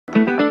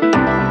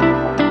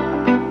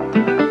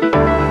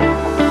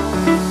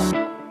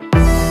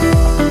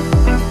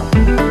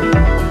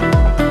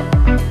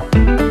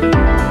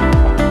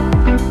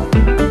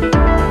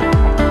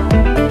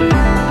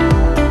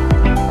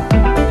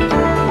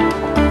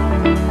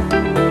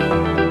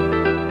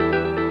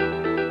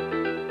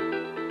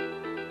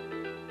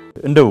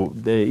እንደው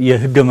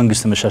የህገ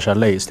መንግስት መሻሻል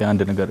ላይ እስቲ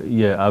አንድ ነገር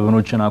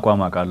የአብኖችን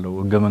አቋም አቃለው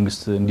ህገ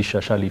መንግስት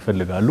እንዲሻሻል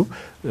ይፈልጋሉ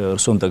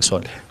እርሶም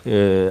ጠቅሰዋል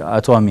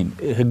አቶ አሚን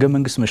ህገ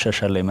መንግስት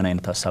መሻሻል ላይ ምን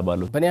አይነት ሐሳብ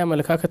አለው በእኔ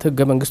አመለካከት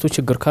ህገ መንግስቱ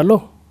ችግር ካለው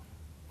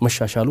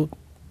መሻሻሉ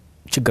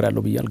ችግር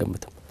አለው ብዬ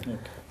አልገምትም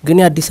ግን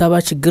የአዲስ አበባ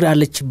ችግር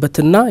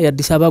አለችበትና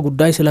የአዲስ አበባ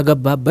ጉዳይ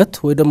ስለገባበት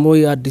ወይ ደግሞ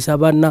የአዲስ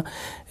አበባና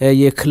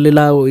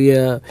የክልላው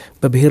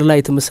በብሔር ላይ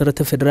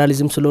የተመሰረተ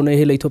ፌደራሊዝም ስለሆነ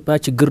ይሄ ለኢትዮጵያ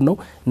ችግር ነው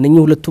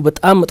እነኚህ ሁለቱ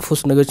በጣም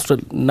መጥፎስ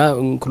ነገርና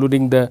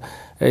ኢንክሉዲንግ the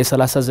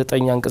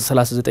 39 አንቀጽ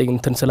 39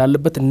 እንትን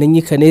ስላለበት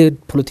እነኚህ ከኔ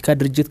ፖለቲካ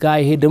ድርጅት ጋር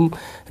አይሄድም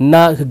እና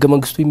ህገ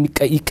መንግስቱ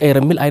ይቀየር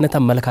የሚል አይነት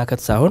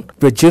አመለካከት ሳይሆን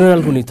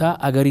በጀነራል ሁኔታ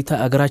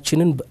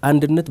አገራችንን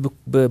አንድነት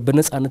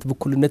በነጻነት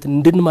በኩልነት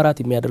እንድንመራት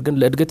የሚያደርገን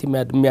ለእድገት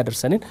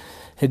የሚያደርሰንን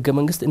ህገ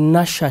መንግስት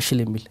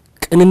እናሻሽል የሚል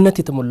ቅንነት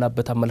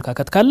የተሞላበት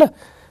አመለካከት ካለ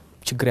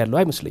ችግር ያለው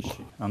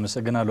አይመስልኝም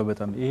አመሰግናለሁ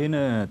በጣም ይሄን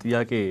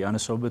ጥያቄ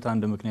ያነሳውበት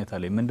አንድ ምክንያት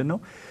አለ ምንድነው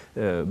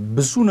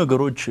ብዙ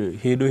ነገሮች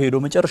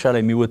ሄዶ መጨረሻ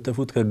ላይ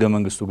የሚወተፉት ከህገ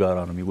መንግስቱ ጋር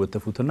ነው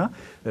የሚወተፉትና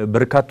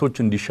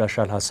በርካቶች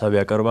እንዲሻሻል ሐሳብ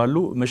ያቀርባሉ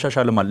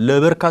መሻሻል ማለት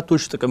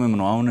ለበርካቶች ጥቅምም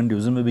ነው አሁን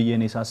እንዲው ዝም ብዬ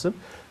እኔ ሳስብ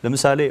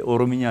ለምሳሌ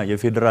ኦሮሚኛ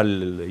የፌደራል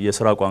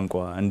የሥራ ቋንቋ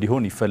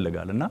እንዲሆን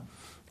ይፈልጋልና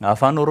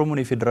አፋን ኦሮሞን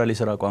የፌደራል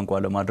የሥራ ቋንቋ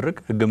ለማድረግ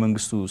ህገ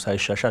መንግስቱ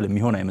ሳይሻሻል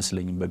የሚሆን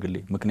አይመስልኝም በግሌ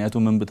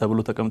ምክንያቱም ምን ተብሎ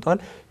ተቀምጧል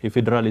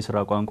የፌደራል የሥራ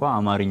ቋንቋ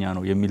አማርኛ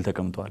ነው የሚል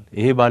ተቀምጧል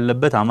ይሄ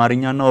ባለበት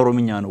አማርኛና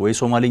ኦሮሚኛ ነው ወይ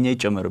ሶማሊኛ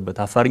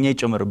ይጨመርበት አፋርኛ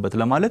ይጨመርበት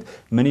ለማለት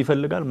ምን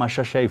ይፈልጋል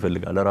ማሻሻያ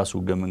ይፈልጋል ለራሱ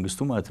ህገ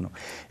መንግስቱ ማለት ነው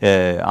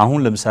አሁን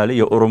ለምሳሌ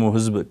የኦሮሞ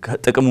ህዝብ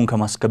ጥቅሙን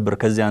ከማስከበር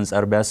ከዚህ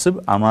አንፃር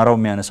ቢያስብ አማራው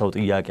የሚያነሳው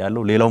ጥያቄ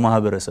ያለው ሌላው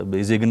ማህበረሰብ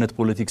የዜግነት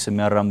ፖለቲክስ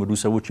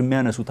የሚያራምዱ ሰዎች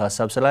የሚያነሱት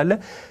ሐሳብ ስላለ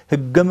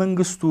ህገ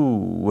መንግስቱ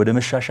ወደ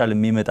መሻሻል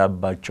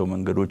የሚመጣባቸው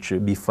መንገዶች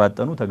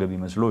ቢፋጠኑ ተገቢ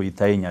መስሎ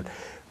ይታየኛል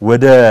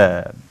ወደ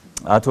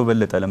አቶ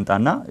በለጠ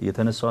ለምጣና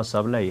የተነሳው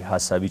ሐሳብ ላይ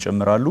ሐሳብ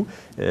ይጨምራሉ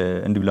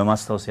እንዲሁ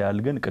ለማስተዋወስ ያህል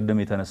ግን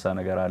ቀደም የተነሳ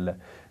ነገር አለ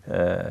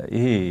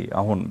ይሄ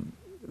አሁን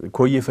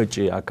ኮየፈጬ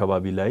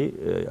አካባቢ ላይ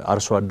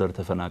አርሶ አደር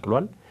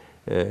ተፈናቅሏል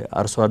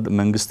አርሶ አደር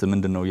መንግስት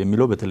ምንድነው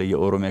የሚለው በተለይ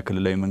የኦሮሚያ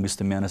ክልላዊ መንግስት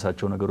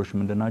የሚያነሳቸው ነገሮች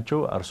ምንድናቸው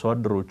አርሶ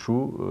አደሮቹ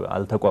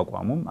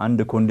አልተቋቋሙም አንድ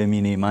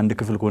ኮንዶሚኒየም አንድ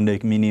ክፍል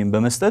ኮንዶሚኒየም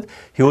በመስጠት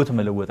ህይወት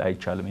መለወጥ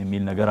አይቻልም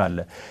የሚል ነገር አለ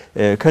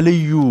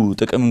ከልዩ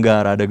ጥቅም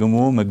ጋር ደግሞ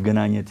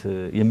መገናኘት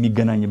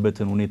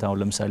የሚገናኝበትን ሁኔታው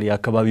ለምሳሌ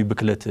የአካባቢ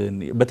ብክለት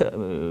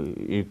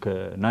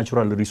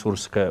ከናቹራል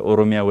ሪሶርስ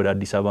ከኦሮሚያ ወደ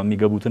አዲስ አበባ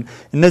የሚገቡትን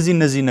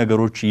እነዚህ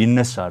ነገሮች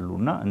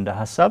ይነሳሉና እንደ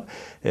ሐሳብ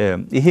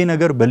ይሄ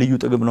ነገር በልዩ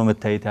ጥቅም ነው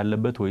መታየት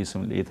ያለበት ወይስ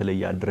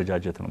የተለየ አደረጃጀት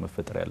ነው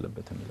መፈጠር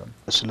ያለበት የሚለው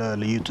ስለ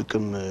ልዩ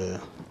ጥቅም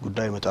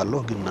ጉዳይ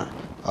መጣለው ግን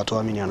አቶ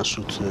አሚን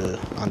ያነሱት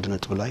አንድ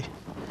ነጥብ ላይ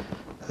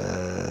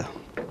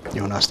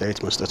የሆነ አስተያየት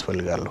መስጠት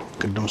ፈልጋለሁ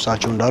ቅድም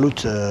ሳቸው እንዳሉት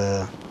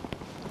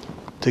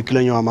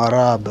ትክክለኛው አማራ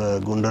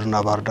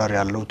በጎንደርና ባህር ዳር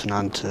ያለው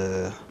ትናንት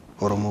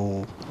ኦሮሞ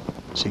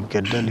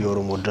ሲገደል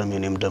የኦሮሞ ደም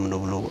የኔም ደም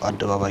ነው ብሎ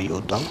አደባባይ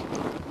ይወጣው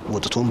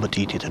ወጥቶም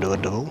በጥይት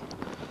የተደበደበው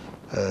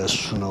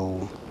እሱ ነው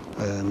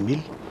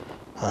ሚል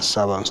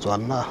ሐሳብ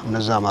አንስተዋልና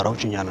እነዛ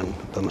አማራዎች እኛንን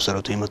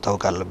በመሰረቱ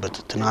የመታወቅ አለበት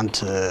ትናንት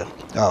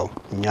ያው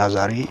እኛ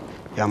ዛሬ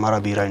የአማራ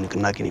ብሔራዊ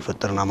ንቅናቄን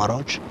የፈጠርን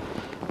አማራዎች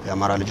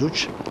የአማራ ልጆች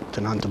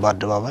ትናንት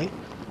በአደባባይ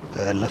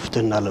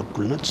ለፍትህና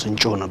ለእኩልነት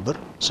ስንጮህ ነበር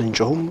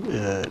ስንጮህም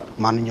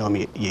ማንኛውም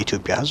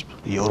የኢትዮጵያ ህዝብ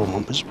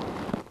የኦሮሞም ህዝብ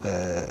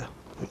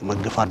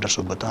መገፋት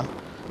ደርሶበታል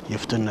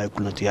የፍትህና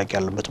የእኩልነት ጥያቄ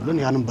ያለበት ብለን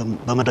ያንን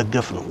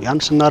በመደገፍ ነው ያን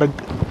ስናረግ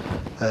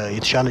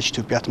የተሻለች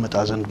ኢትዮጵያ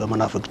ትመጣ ዘንድ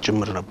በመናፈቅ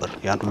ጭምር ነበር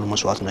ያን ሁሉ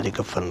መስዋዕትነት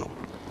የከፈል ነው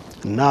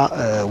እና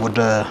ወደ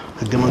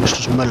ህገ መንግስቱ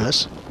ሲመለስ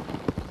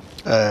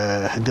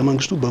ህገ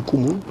መንግስቱ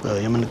በቁሙ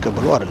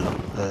የምንቀበለው አይደለም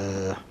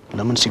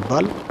ለምን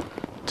ሲባል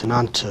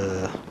ትናንት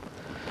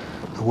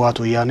ህዋት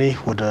ወያኔ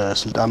ወደ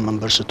ስልጣን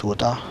መንበር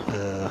ስትወጣ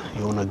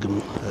የሆነግም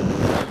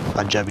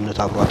አጃቢነት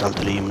አብሯት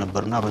አልተለየም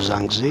ነበርና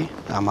በዛን ጊዜ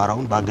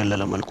አማራውን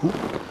ባገለለ መልኩ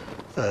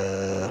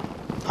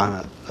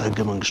ህገ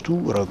መንግስቱ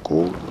ረቆ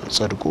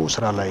ጸድቆ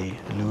ስራ ላይ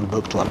ሊውል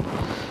በቅቷል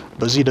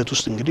በዚህ ሂደት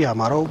ውስጥ እንግዲህ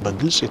አማራው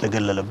በግልጽ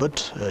የተገለለበት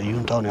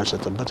ይሁንታውን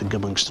ያልሰጠበት ህገ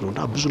መንግስት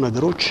ነውና ብዙ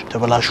ነገሮች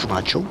ተበላሹ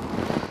ናቸው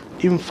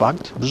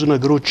ኢንፋክት ብዙ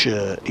ነገሮች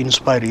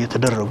ኢንስፓየር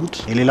የተደረጉት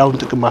የሌላውን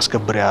ጥቅም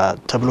ማስከበሪያ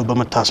ተብሎ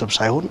በመታሰብ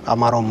ሳይሆን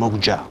አማራው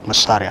መጉጃ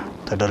መሳሪያ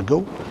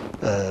ተደርገው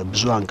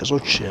ብዙ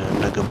አንቀጾች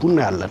እንደገቡና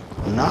ያለን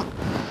እና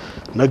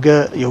ነገ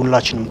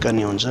የሁላችንም ቀን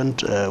ይሆን ዘንድ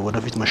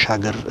ወደፊት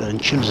መሻገር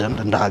እንችል ዘንድ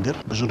እንደ ሀገር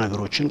ብዙ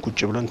ነገሮችን ቁጭ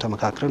ብለን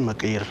ተመካክረን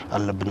መቀየር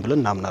አለብን ብለን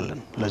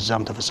እናምናለን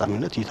ለዛም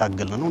ተፈጻሚነት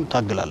እየታገልን ነው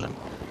እንታገላለን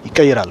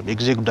ይቀየራል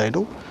የጊዜ ጉዳይ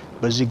ነው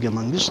በዚህ ህገ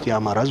መንግስት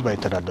የአማራ ህዝብ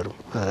አይተዳደርም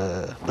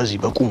በዚህ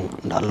በቁሙ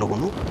እንዳለ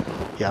ሆኖ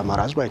የአማራ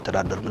ህዝብ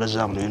አይተዳደርም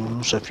ለዛም ነው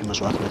ሁሉ ሰፊ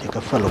መስዋዕትነት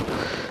የከፈለው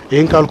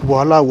ይሄን ካልኩ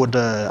በኋላ ወደ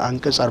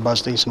አንቀጽ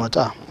 49 ስመጣ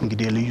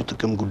እንግዲህ ልዩ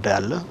ጥቅም ጉዳይ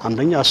አለ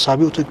አንደኛ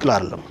ሐሳቢው ትክክል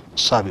አይደለም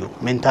ሐሳቢው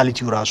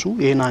ሜንታሊቲው ራሱ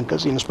ይሄን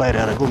አንቀጽ ኢንስፓየር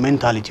ያደረገው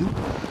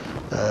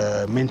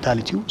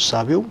ሜንታሊቲው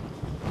ሐሳቢው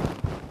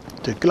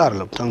ትክክል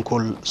አይደለም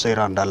ተንኮል ሴራ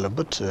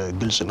እንዳለበት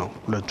ግልጽ ነው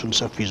ሁለቱን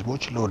ሰፊ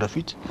ህዝቦች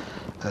ለወደፊት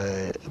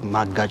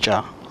ማጋጫ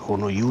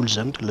ሆኖ ይውል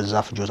ዘንድ ለዛ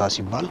ፍጆታ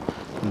ሲባል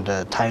እንደ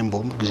ታይም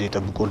ቦምብ ጊዜ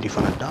ጠብቆ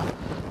እንዲፈነዳ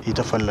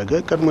የተፈለገ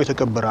ቀድሞ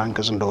የተቀበረ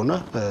አንቀጽ እንደሆነ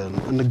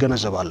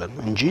እንገነዘባለን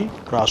እንጂ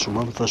ራሱ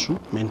መንፈሱ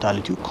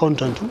ሜንታሊቲው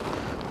ኮንተንቱ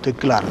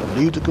ትክክል አይደለም።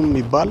 ልዩ ጥቅም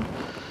የሚባል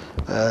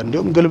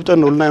እንዲሁም ገልብጠን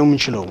ነው ልናየው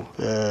የምንችለው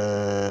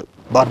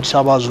በአዲስ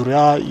አበባ ዙሪያ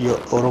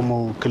የኦሮሞ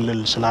ክልል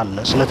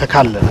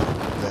ስለተካለለ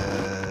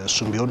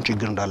እሱም ቢሆን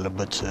ችግር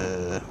እንዳለበት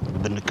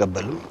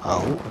ብንቀበልም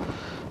አዎ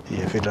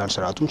የፌደራል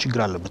ስርዓቱም ችግር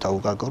አለበት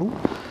አወቃቀሩ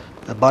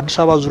በአዲስ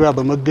አበባ ዙሪያ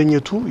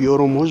በመገኘቱ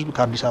የኦሮሞ ህዝብ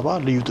ከአዲስ አበባ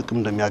ልዩ ጥቅም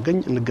እንደሚያገኝ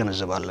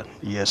እንገነዘባለን።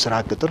 የስራ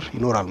ቅጥር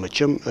ይኖራል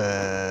መቼም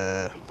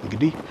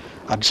እንግዲህ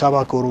አዲስ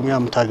አበባ ከኦሮሚያ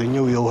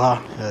የምታገኘው የውሃ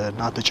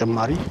እና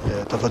ተጨማሪ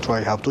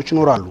ተፈጥሯዊ ሀብቶች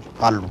ይኖራሉ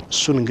አሉ።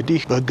 እሱን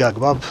እንግዲህ በህግ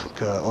አግባብ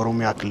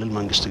ከኦሮሚያ ክልል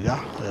መንግስት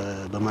ጋር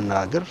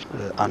በመነጋገር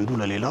አንዱ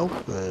ለሌላው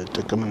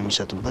ጥቅምን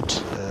የሚሰጥበት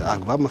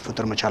አግባብ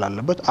መፈጠር መቻል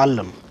አለበት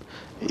አለም።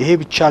 ይሄ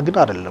ብቻ ግን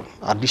አይደለም።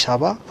 አዲስ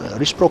አበባ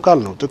ሪስፕሮካል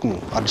ነው ጥቅሙ።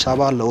 አዲስ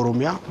አበባ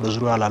ለኦሮሚያ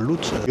በዙሪያ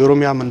ላሉት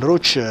የኦሮሚያ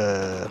መንደሮች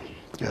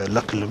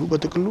ለክልሉ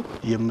በጥቅሉ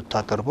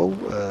የምታቀርበው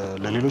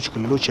ለሌሎች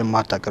ክልሎች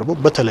የማታቀርበው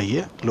በተለየ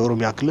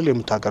ለኦሮሚያ ክልል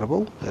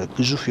የምታቀርበው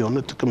ግዙፍ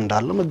የሆነ ጥቅም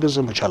እንዳለ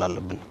መገንዘብ መቻል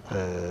አለብን።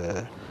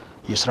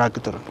 የስራ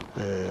ቅጥር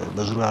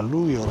በዙሪያ ያሉ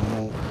የኦሮሞ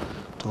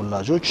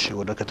ተወላጆች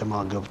ወደ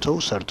ከተማ ገብተው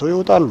ሰርተው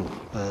ይወጣሉ፣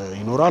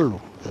 ይኖራሉ፣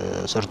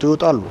 ሰርተው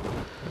ይወጣሉ።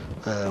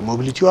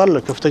 ሞቢሊቲው አለ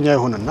ከፍተኛ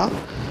ይሆንና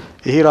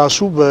ይሄ ራሱ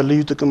በልዩ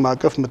ጥቅም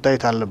ማቀፍ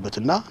መታየት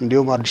አለበትና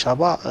እንዲሁም አዲስ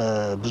አበባ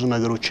ብዙ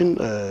ነገሮችን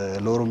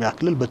ለኦሮሚያ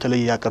ክልል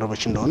በተለይ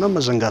ያቀርበች እንደሆነ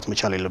መዘንጋት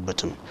መቻል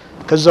የለበትም።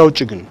 ከዛ ውጭ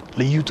ግን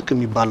ልዩ ጥቅም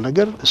የሚባል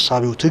ነገር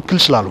እሳቤው ትክክል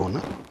ስላልሆነ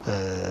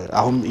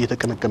አሁን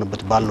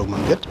እየተቀነቀነበት ባለው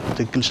መንገድ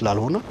ትክክል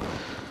ስላልሆነ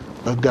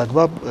በህግ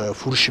አግባብ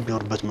ፉርሽ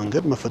የሚሆንበት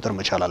መንገድ መፈጠር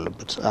መቻል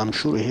አለበት።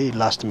 አምሹር ይሄ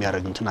ላስት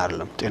የሚያደርግ እንትን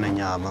አይደለም። ጤነኛ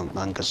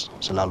አንቀጽ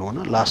ስላልሆነ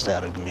ላስት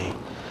አያደርግም። ይሄ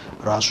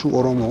ራሱ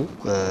ኦሮሞ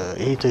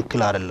ይሄ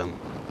ትክክል አይደለም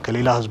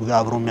ከሌላ ህዝብ ጋር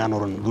አብሮ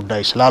የሚያኖርን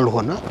ጉዳይ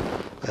ስላልሆነ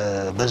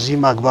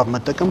በዚህም አግባብ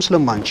መጠቀም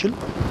ስለማንችል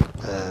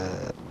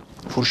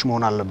ፉርሽ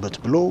መሆን አለበት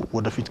ብሎ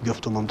ወደፊት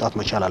ገፍቶ መምጣት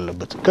መቻል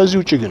አለበት። ከዚህ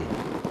ውጪ ግን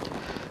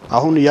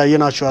አሁን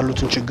ያየናቸው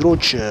ያሉትን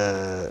ችግሮች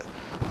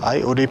አይ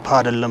ኦዴፓ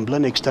አይደለም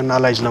ብለን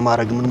ኤክስተርናላይዝ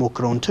ለማድረግ ምን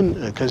ሞክረው እንትን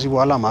ከዚህ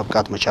በኋላ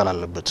ማብቃት መቻል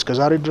አለበት።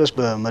 እስከዛሬ ድረስ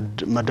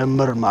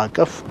በመደመር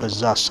ማዕቀፍ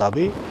በዛ ሐሳቤ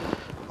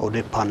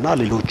ኦዴፓና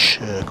ሌሎች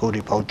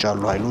ከኦዴፓ ውጭ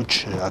ያሉ ኃይሎች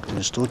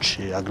አክቲቪስቶች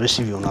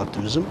አግሬሲቭ የሆኑ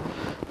አክቲቪዝም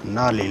እና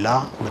ሌላ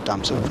በጣም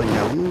ጽንፈኛ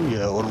የሆኑ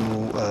የኦሮሞ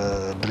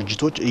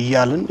ድርጅቶች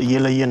እያልን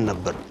እየለየን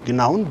ነበር። ግን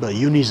አሁን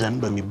በዩኒዘን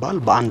በሚባል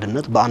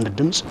በአንድነት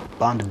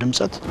በአንድ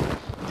ድምጸት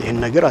ይሄን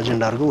ነገር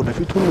አጀንዳ አድርገው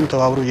ወደፊት ሁሉም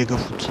ተባብረው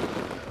እየገፉት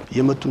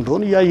የመጡ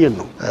እንደሆነ ያየን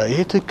ነው። ይሄ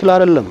ትክክል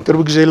አይደለም።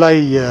 ቅርብ ጊዜ ላይ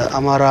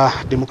የአማራ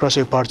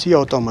ዲሞክራሲያዊ ፓርቲ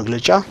ያወጣው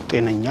መግለጫ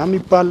ጤነኛ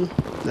የሚባል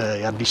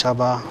የአዲስ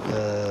አበባ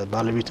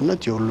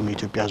ባለቤትነት የሁሉም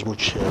የኢትዮጵያ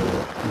ህዝቦች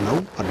ነው።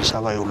 አዲስ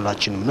አበባ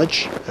የሁላችንም ነች።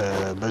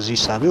 በዚህ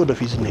ሂሳቤ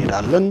ወደፊት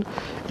እንሄዳለን።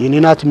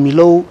 የኔናት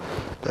የሚለው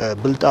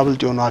ብልጣብልጥ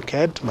የሆነ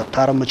አካሄድ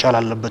መታረም መቻል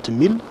አለበት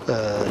የሚል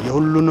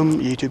የሁሉንም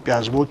የኢትዮጵያ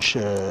ህዝቦች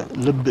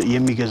ልብ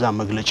የሚገዛ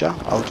መግለጫ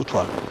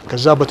አውጥቷል።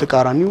 ከዛ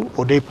በተቃራኒው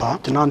ኦዴፓ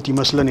ትናንት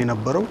ይመስለን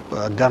የነበረው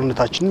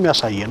አጋርነታችንን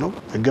ያሳየ ነው።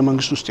 ህገ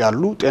መንግስት ውስጥ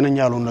ያሉ ጤነኛ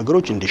ያልሆኑ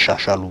ነገሮች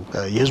እንዲሻሻሉ፣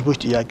 የህዝቦች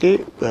ጥያቄ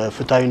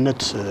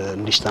ፍትሃዊነት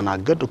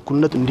እንዲስተናገድ፣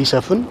 እኩልነት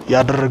እንዲሰፍን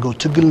ያደረገው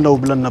ትግል ነው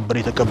ብለን ነበር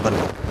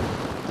የተቀበልነው።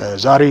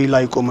 ዛሬ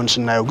ላይ ቆመን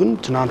ስናየው ግን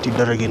ትናንት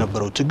ይደረግ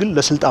የነበረው ትግል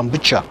ለስልጣን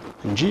ብቻ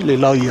እንጂ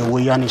ሌላው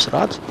የወያኔ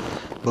ስርዓት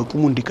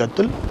በቁሙ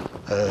እንዲቀጥል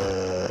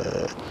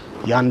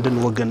ያንድን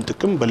ወገን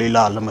ጥቅም በሌላ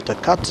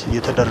ለመተካት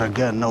የተደረገ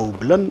ነው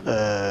ብለን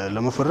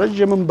ለመፈረጅ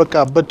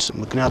የምንበቃበት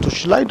ምክንያቶች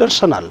ላይ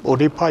ደርሰናል።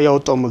 ኦዴፓ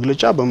ያወጣው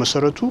መግለጫ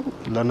በመሰረቱ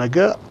ለነገ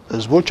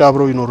ህዝቦች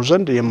አብረው ይኖሩ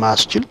ዘንድ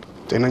የማያስችል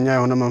ጤነኛ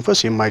የሆነ መንፈስ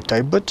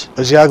የማይታይበት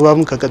በዚህ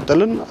አግባብም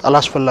ከቀጠልን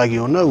አላስፈላጊ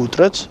የሆነ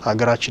ውጥረት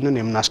ሀገራችንን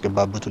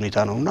የምናስገባበት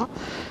ሁኔታ ነውና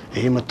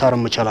ይሄ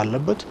መታረም መቻል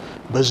አለበት።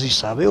 በዚህ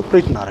ሂሳቤ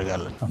ኦፕሬት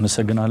እናደርጋለን።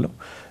 አመሰግናለሁ።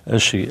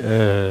 እሺ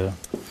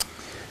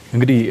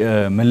እንግዲህ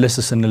መለስ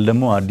ስንል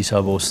ደግሞ አዲስ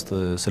አበባ ውስጥ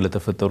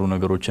ስለተፈጠሩ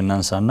ነገሮች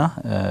እናንሳና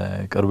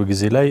ቅርብ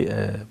ጊዜ ላይ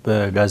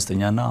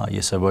በጋዜጠኛና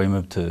የሰብአዊ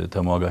መብት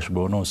ተሟጋች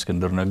በሆነው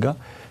እስክንድር ነጋ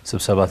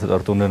ስብሰባ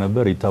ተጠርቶ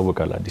እንደነበር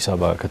ይታወቃል። አዲስ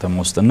አበባ ከተማ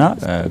ውስጥና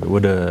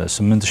ወደ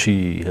 8000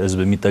 ህዝብ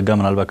የሚጠጋ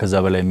ምናልባት ከዛ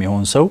በላይ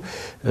የሚሆን ሰው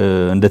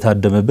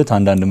እንደታደመበት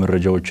አንዳንድ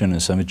መረጃዎችን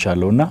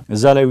ሰምቻለሁና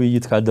እዛ ላይ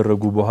ውይይት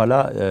ካደረጉ በኋላ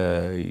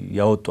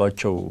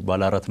ያወጧቸው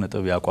ባለ 4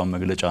 ነጥብ ያቋም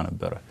መግለጫ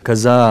ነበር።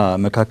 ከዛ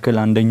መካከል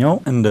አንደኛው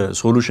እንደ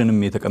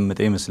ሶሉሽንም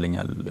የተቀመጠ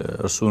ይመስለኛል።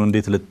 እርሱን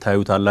እንዴት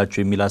ልታዩታላችሁ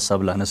የሚል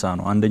ሐሳብ ላነሳ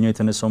ነው። አንደኛው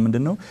የተነሳው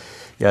ምንድነው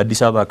የአዲስ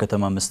አበባ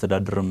ከተማ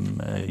መስተዳድርም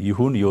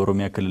ይሁን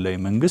የኦሮሚያ ክልላዊ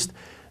መንግስት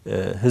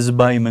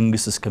ህዝባዊ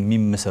መንግስት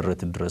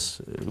እስከሚመሰረት ድረስ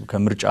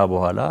ከምርጫ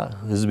በኋላ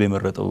ህዝብ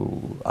የመረጠው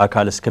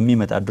አካል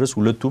እስከሚመጣ ድረስ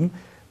ሁለቱም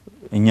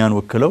እኛን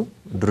ወክለው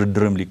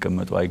ድርድርም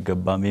ሊቀመጡ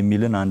አይገባም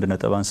የሚልን አንድ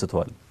ነጥብ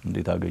አንስተዋል።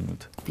 እንዴት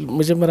አገኙት?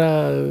 መጀመሪያ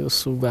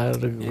እሱ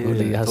ባደረግ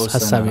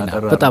ሐሳቤና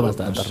በጣም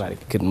አጠራሪ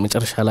ግን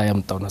መጨረሻ ላይ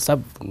ያመጣውን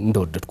ሐሳብ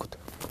እንደወደድኩት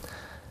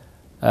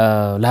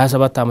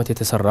ለ27 ዓመት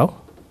የተሰራው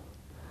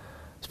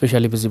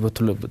ስፔሻሊ በዚህ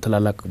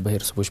በትላላቅ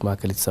ብሔረሰቦች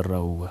መካከል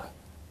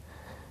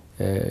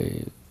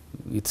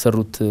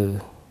የተሰሩት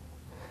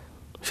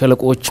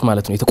ሸለቆዎች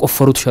ማለት ነው።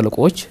 የተቆፈሩት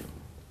ሸለቆዎች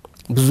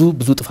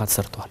ብዙ ጥፋት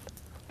ሰርተዋል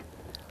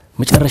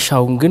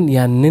መጨረሻውን ግን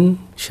ያንን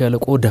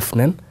ሸለቆ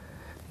ደፍነን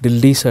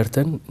ድልድይ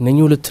ሰርተን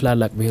እነኚህ ሁለት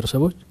ትላልቅ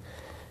ብሔረሰቦች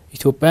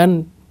ኢትዮጵያን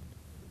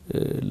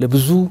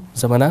ለብዙ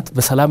ዘመናት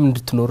በሰላም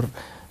እንድትኖር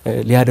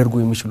ሊያደርጉ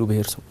የሚችሉ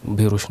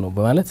ብሔሮች ነው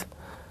በማለት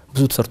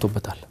ብዙ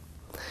ተሰርቶበታል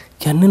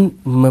ያንን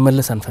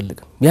መመለስ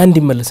አንፈልግም ያ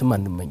እንዲመለስም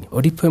አንመኝም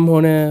ኦዲፒም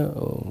ሆነ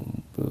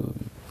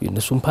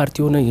የነሱም ፓርቲ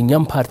ሆነ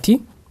የኛም ፓርቲ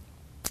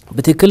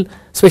በትክክል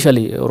ስፔሻሊ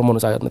ኦሮሞ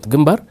ነጻነት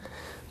ግንባር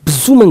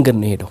ብዙ መንገድ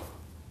ነው ሄደው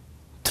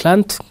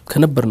ትላንት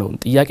ከነበር ነው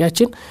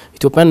ጥያቄያችን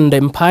ኢትዮጵያን እንደ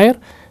ኤምፓየር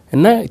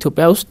እና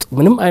ኢትዮጵያ ውስጥ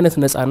ምንም አይነት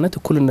ነጻነት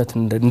እኩልነት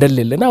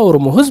እንደሌለና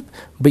ኦሮሞ ህዝብ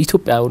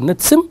በኢትዮጵያውነት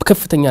ስም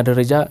ከፍተኛ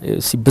ደረጃ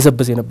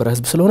ሲበዘበዝ የነበረ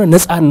ህዝብ ስለሆነ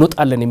ነጻ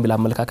እንወጣለን የሚል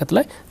አመለካከት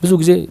ላይ ብዙ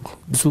ጊዜ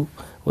ብዙ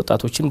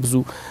ወጣቶችን ብዙ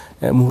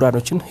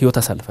ምሁራኖችን ህይወት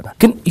አሳልፈናል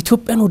ግን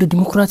ኢትዮጵያን ወደ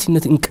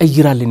ዲሞክራሲነት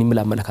እንቀይራለን የሚል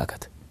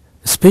አመለካከት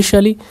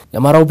ስፔሻሊ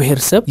የአማራው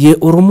ብሔረሰብ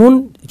የኦሮሞን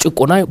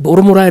ጭቆና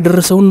በኦሮሞ ላይ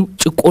ያደረሰውን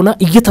ጭቆና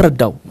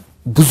እየተረዳው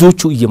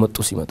ብዙዎቹ እየመጡ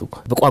ሲመጡ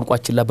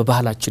በቋንቋችን ላይ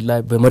በባህላችን ላይ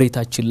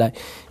በመሬታችን ላይ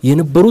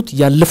የነበሩት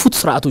ያለፉት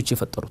ስርዓቶች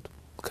የፈጠሩት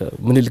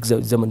ከምኒልክ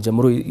ዘመን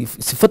ጀምሮ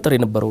ሲፈጠር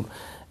የነበረው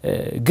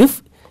ግፍ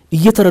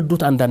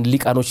እየተረዱት አንዳንድ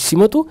ሊቃኖች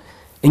ሲመጡ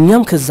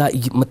እኛም ከዛ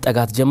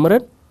መጠጋት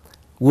ጀምረን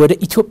ወደ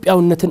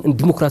ኢትዮጵያውነትን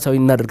ዲሞክራሲያዊ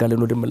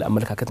እናደርጋለን ወደ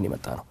አመለካከት ነው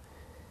የመጣ ነው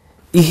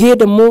ይሄ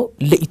ደግሞ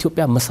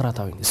ለኢትዮጵያ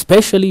መሰረታዊ ነው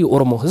ስፔሻሊ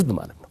የኦሮሞ ህዝብ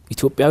ማለት ነው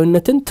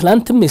ኢትዮጵያውነትን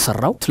ትላንትም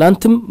የሰራው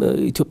ትላንትም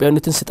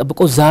ኢትዮጵያውነትን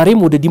ሲጠብቀው ዛሬም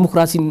ወደ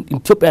ዲሞክራሲ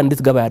ኢትዮጵያ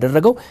እንድትገባ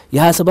ያደረገው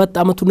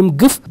የ27 አመቱንም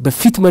ግፍ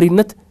በፊት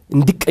መሪነት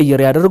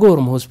እንዲቀየር ያደረገው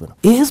ኦሮሞ ህዝብ ነው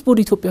ይሄ ህዝብ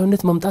ወደ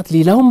ኢትዮጵያውነት መምጣት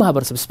ሌላው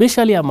ማህበረሰብ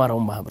ስፔሻሊ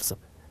አማራው ማህበረሰብ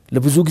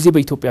ለብዙ ጊዜ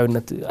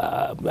በኢትዮጵያውነት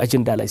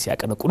አጀንዳ ላይ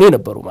ሲያቀነቅኑ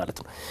የነበሩ ማለት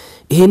ነው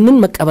ይሄንን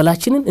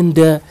መቀበላችንን እንደ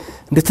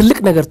ትልቅ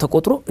ነገር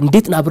ተቆጥሮ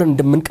እንዴት አብረን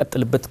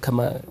እንደምንቀጥልበት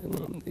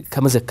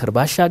ከመዘከር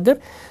ባሻገር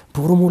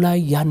በኦሮሞ ላይ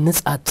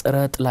ያነጻጸረ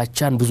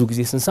ጥላቻን ብዙ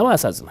ጊዜ ስንሰማ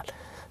ያሳዝናል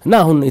እና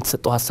አሁን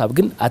የተሰጠው ሐሳብ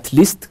ግን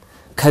አትሊስት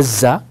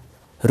ከዛ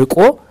ርቆ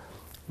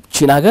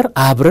ቺናገር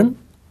አብረን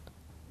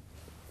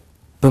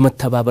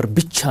በመተባበር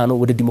ብቻ ነው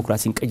ወደ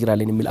ዲሞክራሲ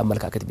እንቀይራለን የሚል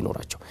አመለካከት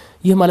ቢኖራቸው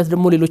ይሄ ማለት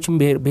ደግሞ ሌሎችም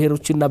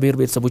ብሔሮችና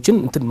ብሔረሰቦችን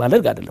እንትን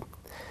ማድረግ አይደለም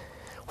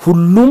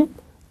ሁሉም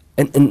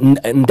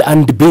እንደ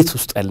አንድ ቤት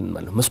ውስጥ ያለን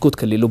ማለት መስኮት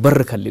ከሌለው በር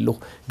ከሌለው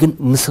ግን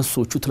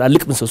ምሰሶቹ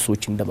ትላልቅ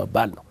ምሰሶች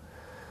እንደመባል ነው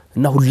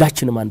እና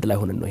ሁላችንም አንድ ላይ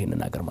ሆነን ነው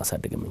ይሄንን ሀገር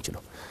ማሳደግ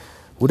የምንችለው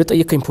ወደ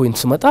ጠየቀኝ ፖይንት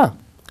ስመጣ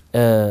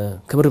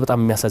ከብር በጣም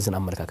የሚያሳዝን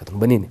አመለካከት ነው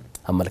በኔ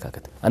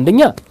አመለካከት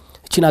አንደኛ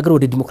እቺን ሀገር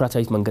ወደ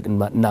ዲሞክራሲያዊ መንገድ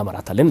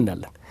እናመራታለን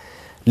እንላለን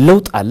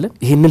ለውጥ አለ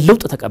ይሄንን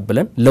ለውጥ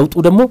ተቀበለን ለውጡ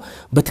ደግሞ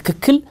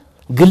በትክክል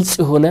ግልጽ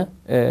የሆነ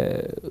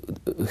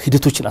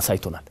ሂደቶችን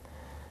አሳይቶናል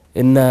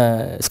እና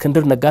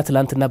እስከንደር ነጋ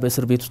ትላንትና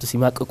በእስር ቤት ውስጥ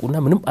ሲማቀቁና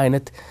ምንም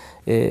አይነት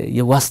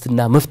የዋስትና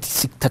መፍት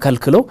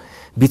ተከልክለው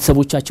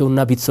ቤተሰቦቻቸውና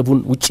ቤተሰቡን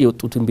ውጪ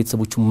የወጡትን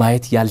ቤተሰቦቹን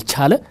ማየት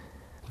ያልቻለ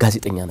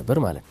ጋዜጠኛ ነበር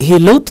ማለት ይሄ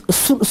ለውጥ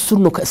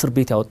እሱን ነው ከእስር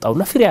ቤት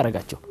ያወጣውና ፍሬ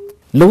ያረጋቸው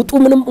ለውጡ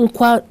ምንም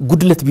እንኳን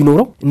ጉድለት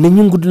ቢኖረው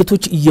እነኚህን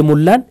ጉድለቶች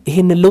እየሞላን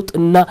ይሄንን ለውጥ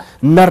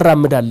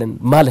እናራምዳለን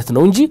ማለት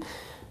ነው እንጂ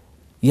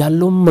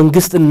ያለው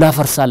መንግስት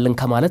እናፈርሳለን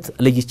ከማለት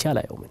ለይቻል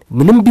አይሆንም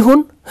ምንም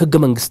ቢሆን ህግ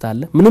መንግስት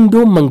አለ ምንም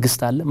ቢሆን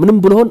መንግስት አለ ምንም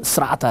ቢሆን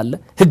ስርዓት አለ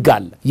ህግ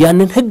አለ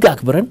ያንን ህግ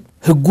አክብረን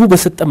ህጉ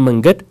በሰጠን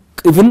መንገድ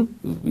ኢቭን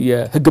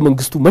የህግ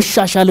መንግስቱ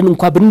መሻሻልን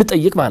እንኳን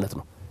ብንጠይቅ ማለት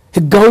ነው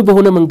ህጋዊ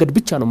በሆነ መንገድ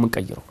ብቻ ነው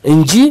የምንቀይረው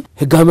እንጂ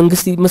ህጋዊ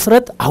መንግስት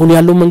መስረት አሁን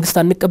ያለው መንግስት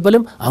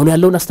አንቀበልም አሁን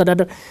ያለውን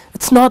አስተዳደር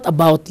it's not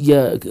about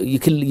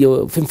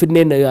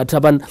የፍንፍኔን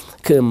አዲስአበባን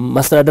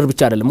ማስተዳደር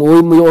ብቻ አይደለም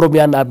ወይም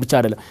የኦሮሚያን ብቻ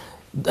አይደለም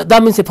that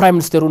means the prime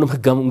minister ሆነም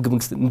ህጋዊ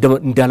መንግስት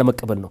እንዳለ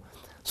መቀበል ነው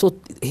ሶ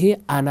ይሄ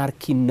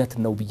አናርኪነት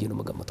ነው ብዬ ነው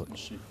መገመተው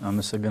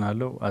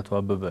አመሰግናለሁ አቶ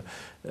አበበ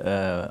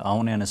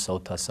አሁን ያነሳው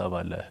ሐሳብ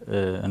አለ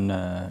እነ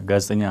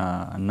ጋዜጠኛ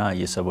እና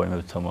የሰብአዊ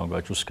መብት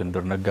ተሟጋቹ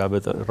እስከንደር ነጋ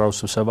በራው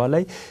ስብሰባ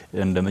ላይ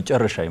እንደ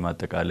መጨረሻ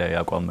የማጠቃለያ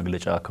ያቋም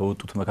መግለጫ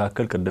ከወጡት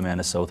መካከል ቀደም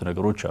ያነሳውት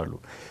ነገሮች አሉ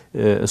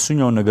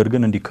እሱኛው ነገር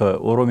ግን እንዲ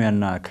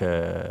ከኦሮሚያና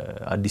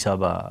ከአዲስ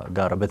አበባ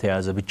ጋር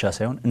በተያያዘ ብቻ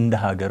ሳይሆን እንደ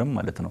ሀገርም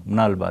ማለት ነው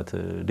ምናልባት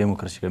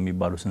ዴሞክራሲ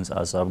ከሚባሉ ስንጻ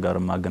ሐሳብ ጋር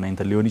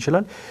ማገናኘት ሊሆን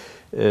ይችላል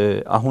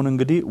አሁን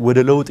እንግዲህ ወደ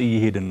ለውጥ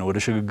እየሄድን ነው ወደ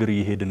ሽግግር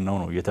እየሄድን ነው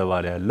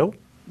እየተባለ ያለው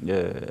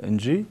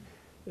እንጂ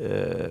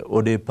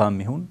ኦዴፓም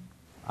ይሁን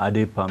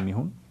አዴፓም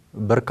ይሁን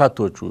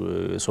በርካቶቹ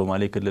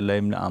ሶማሌ ክልል ላይ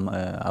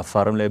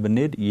አፋርም ላይ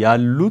ብንሄድ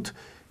ያሉት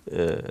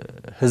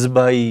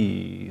ህዝባዊ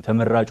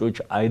ተመራጮች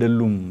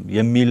አይደሉም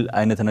የሚል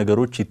አይነት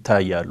ነገሮች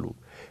ይታያሉ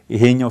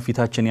ይሄኛው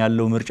ፊታችን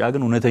ያለው ምርጫ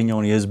ግን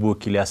እውነተኛውን የህዝብ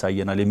ወኪል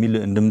ያሳየናል የሚል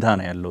እንድምታ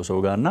ነው ያለው ሰው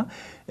ጋርና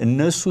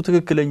እነሱ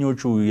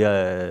ትክክለኞቹ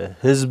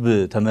የህዝብ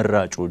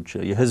ተመራጮች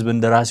የህዝብ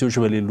እንደራሴዎች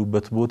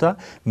በሌሉበት ቦታ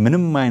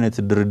ምንም አይነት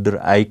ድርድር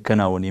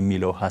አይከናወን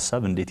የሚለው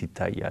ሐሳብ እንዴት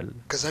ይታያል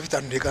ከዛ ፊት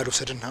አንድ የጋር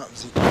ወሰድና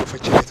እዚህ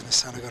ፈጭ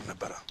የተነሳ ነገር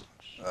ነበር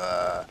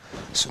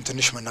እሱን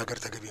ትንሽ መናገር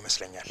ተገቢ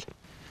ይመስለኛል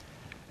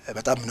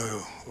በጣም ነው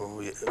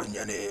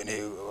እኔ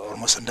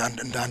ኦልሞስት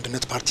እንደ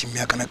አንድነት ፓርቲ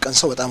የሚያቀነቀን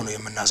ሰው በጣም ነው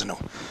የምናዝነው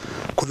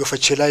ኩዮ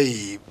ፈቼ ላይ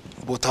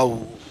ቦታው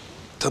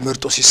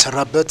ተመርጦ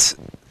ሲሰራበት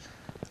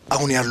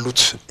አሁን ያሉት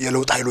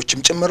የለውጥ ኃይሎችም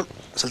ጭምር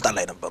ስልጣን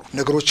ላይ ነበሩ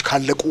ነገሮች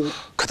ካለቁ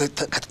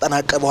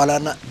ከተጠናቀ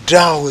በኋላና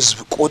ዳው ህዝብ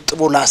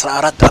ቆጥቦ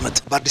ለ14 አመት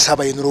በአዲስ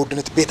አበባ የኑሮ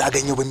ውድነት ቤት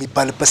አገኘው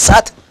በሚባልበት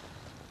ሰዓት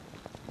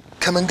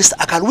ከመንግስት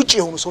አካል ውጪ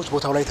የሆኑ ሰዎች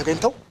ቦታው ላይ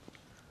ተገኝተው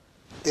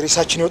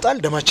ሬሳችን ይወጣል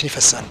ደማችን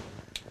ይፈሳል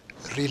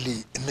ሪሊ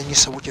እነኚህ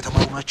ሰዎች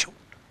የተማሩ ናቸው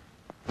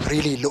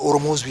ሪሊ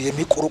ለኦሮሞ ህዝብ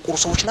የሚቆረቆሩ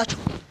ሰዎች ናቸው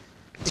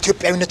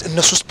ኢትዮጵያዊነት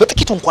እነሱስ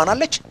በጥቂቱ እንኳን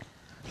አለች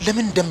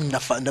ለምን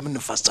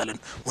እንደምንፋሳለን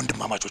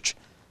ወንድማማቾች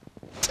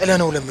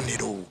ጥለነው ለምን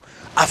ሄደው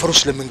አፈሩስ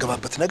ለምን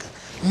ገባበት ነገር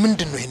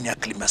ምንድነው ይሄን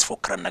ያክል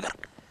የሚያስፎክረን ነገር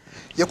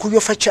የኩዮ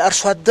ፈቼ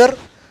አርሶ አደር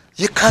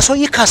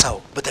ይካሳው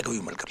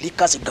በተገቢው መልኩ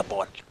ሊካስ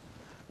ይገባዋል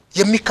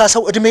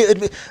የሚካሳው እድሜ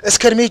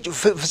እስከርሜ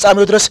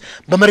ፍጻሜው ድረስ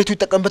በመሬቱ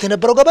ይተቀምበት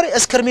የነበረው ገበሬ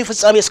እስከርሜ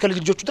ፍጻሜ እስከ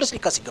ልጆቹ ድረስ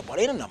ሊካስ ይገባዋል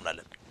ይሄን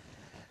እናምናለን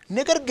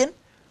ነገር ግን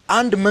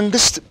አንድ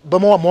መንግስት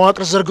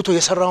በመዋቅር ዘርግቶ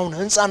የሰራውን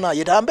ህንጻና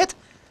የዳም ቤት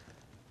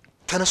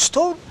ተነስቶ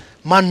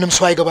ማንንም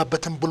ሰው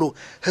አይገባበትም ብሎ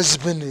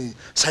ህዝብን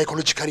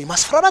ሳይኮሎጂካሊ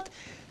ማስፈራራት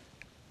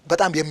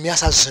በጣም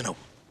የሚያሳዝነው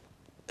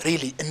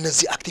ሪሊ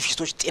እነዚህ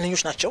አክቲቪስቶች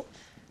ጤነኞች ናቸው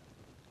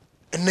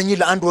እነኚህ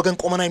ለአንድ ወገን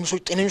ቆመና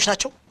የሚሰሩት ጤነኞች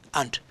ናቸው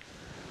አንድ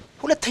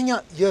ሁለተኛ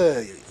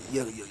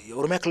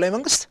የኦሮሚያ ክልላዊ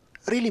መንግስት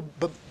ሪሊ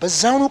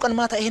በዛውኑ ቀን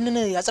ማታ ይሄንን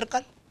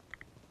ያጸድቃል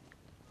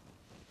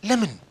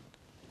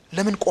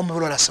ለምን ቆም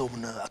ብሎ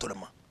አላሰቡም አቶ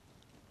ለማ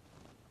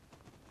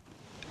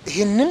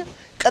ይሄንን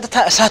ቀጥታ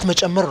እሳት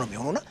መጨመር ነው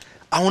የሚሆነውና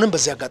አሁንም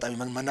በዚህ አጋጣሚ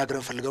መናገር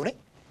እንፈልገው ነው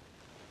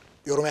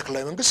የኦሮሚያ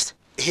ክልላዊ መንግስት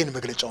ይሄን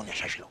መግለጫውን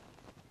ያሻሽለው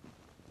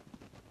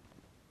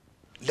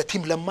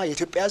ለቲም ለማ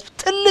የኢትዮጵያ ህዝብ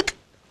ትልቅ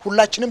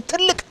ሁላችንም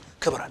ትልቅ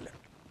ክብር አለን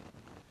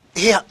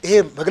ይሄ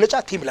መግለጫ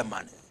ቲም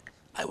ለማን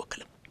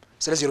አይወክልም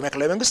ስለዚህ የኦሮሚያ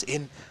ክልላዊ መንግስት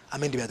ይሄን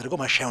አሜንድ ቢያደርገው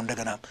ማሻሻያውን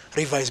እንደገና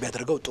ሪቫይዝ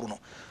ቢያደርገው ጥሩ ነው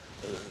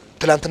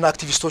ትላንትና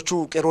አክቲቪስቶቹ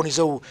ቄሮን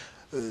ይዘው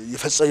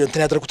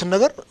እንትን ያደረጉትን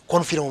ነገር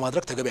ኮንፊርም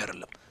ማድረግ ተገቢ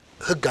አይደለም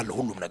ህግ አለው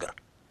ሁሉም ነገር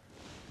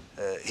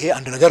ይሄ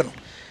አንድ ነገር ነው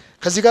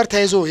ከዚህ ጋር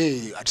ተያይዞ ይሄ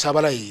አዲስ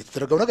አበባ ላይ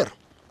የተደረገው ነገር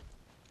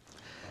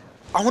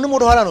አሁንም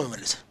ወደ ኋላ ነው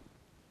መመለስ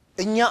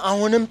እኛ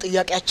አሁንም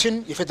ጥያቄያችን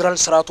የፌደራል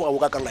ስርዓቱ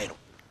አወቃቀር ላይ ነው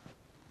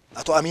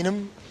አቶ አሚንም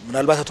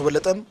ምናልባት አቶ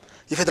በለጠም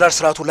የፌደራል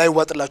ስርዓቱ ላይ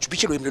ዋጥላችሁ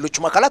ቢችል ወይም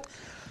ሌሎችም አካላት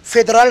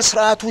ፌደራል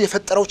ስርዓቱ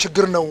የፈጠረው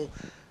ችግር ነው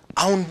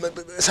አሁን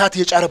እሳት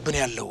እየጫረብን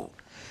ያለው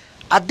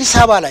አዲስ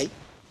አበባ ላይ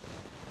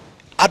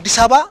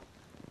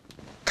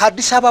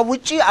ከአዲስ አበባ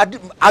ውጪ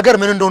አገር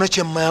ምን እንደሆነች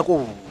የማያውቁ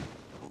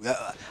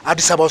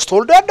አዲስ አበባ ውስጥ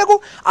ተወልደው ያደጉ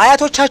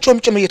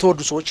አያቶቻቸውም ጭምር እየተወዱ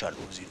ሰዎች አሉ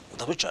እዚህ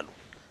ወጣቶች አሉ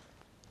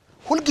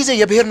ሁሉ ጊዜ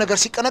የብሔር ነገር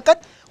ሲቀነቀን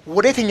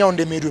ወዴትኛው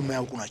እንደሚሄዱ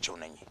የማያውቁ ናቸው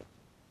ነኝ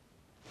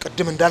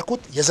ቅድም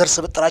እንዳልኩት የዘር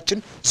ስብጥራችን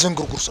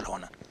ዝንጉርጉር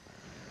ስለሆነ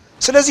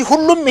ስለዚህ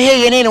ሁሉም ይሄ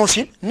የኔ ነው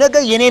ሲል ነገ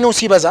የኔ ነው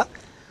ሲበዛ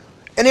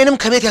እኔንም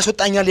ከቤት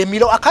ያስወጣኛል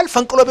የሚለው አካል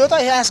ፈንቅሎ ቢወጣ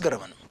ይሄ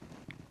አያስገርምንም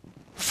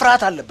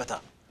ፍርሃት አለበታ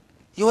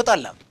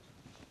ይወጣል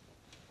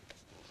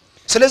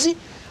ስለዚህ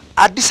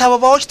አዲስ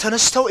አበባዎች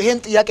ተነስተው ይሄን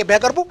ጥያቄ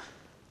ቢያቀርቡ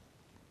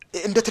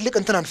እንደ ትልቅ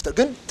እንትን አንፍጠር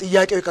ግን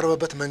ጥያቄው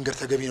የቀረበበት መንገድ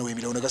ተገቢ ነው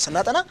የሚለው ነገር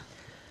ስናጠና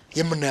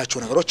የምናያቸው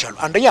ነገሮች አሉ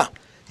አንደኛ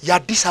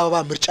የአዲስ አበባ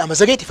ምርጫ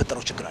መዘግየት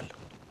የፈጠረው ችግር አለ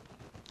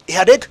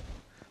ኢህአዴግ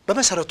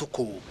በመሰረቱ እኮ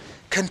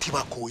ከንቲባ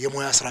እኮ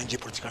የሙያ ስራ እንጂ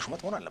ፖለቲካ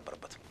ሹመት መሆን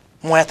አልነበረበት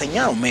ሙያተኛ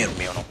ነው ሜየር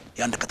ነው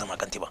የአንድ ከተማ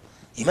ከንቲባ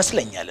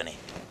ይመስለኛል እኔ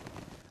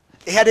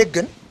ኢህአዴግ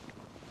ግን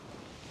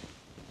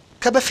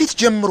ከበፊት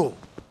ጀምሮ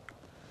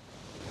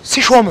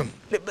ሲሾምም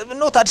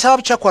ነው አዲስ አበባ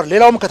ብቻ እኮ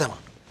ሌላውም ከተማ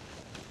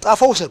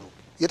ጣፎ ወሰዱ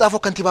የጣፎ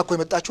ከንቲባ እኮ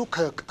የመጣችው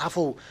ከጣፎ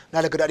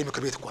ናለገዳዲ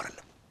ምክር ቤት እኮ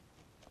አይደለም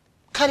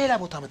ከሌላ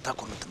ቦታ መጣቆ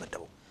ነው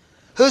ተመደበው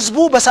ህዝቡ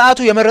በሰዓቱ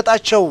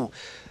የመረጣቸው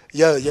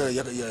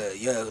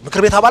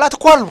የምክር ቤት አባላት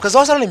እኮ አሉ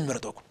ከዛው ሰራ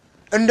የሚመረጠው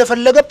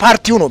እንደፈለገ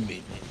ፓርቲው ነው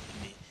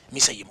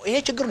የሚሰይመው ይሄ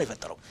ችግር ነው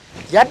የፈጠረው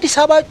የአዲስ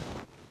አበባ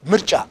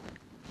ምርጫ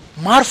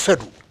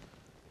ማርፈዱ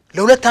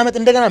ለሁለት አመት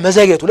እንደገና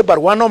መዘግየቱ ልባር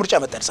ዋናው ምርጫ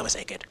መጣን ሰበሳ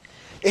ይከድ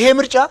ይሄ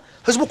ምርጫ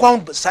ህዝቡ እኮ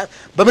አሁን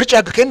በምርጫ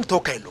ከን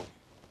ተወካይ ነው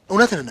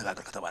እውነት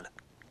እንነጋገር ከተባለ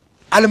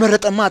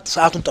አልመረጠማ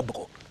ሰዓቱን ጠብቆ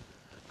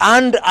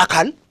አንድ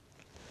አካል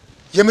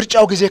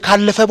የምርጫው ጊዜ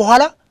ካለፈ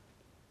በኋላ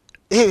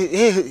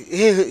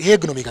ይሄ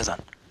ህግ ነው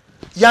የሚገዛን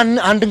ያን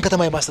አንድን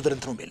ከተማ የማስተዳደር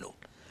እንት ነው የሚለው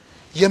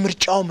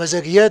የምርጫው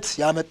መዘግየት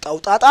ያመጣው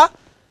ጣጣ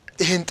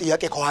ይሄን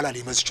ጥያቄ ከኋላ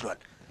ሊመዝ ይችላል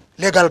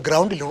ሌጋል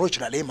ግራውንድ ሊኖር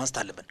ይችላል ይሄ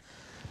ማስተር አለብን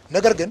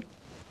ነገር ግን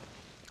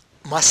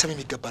ማሰብ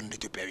የሚገባን እንደ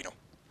ኢትዮጵያዊ ነው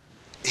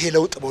ይሄ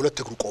ለውጥ በሁለት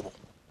እግሩ ቆሞ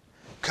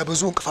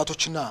ከብዙ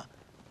እንቅፋቶችና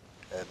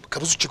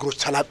ከብዙ ችግሮች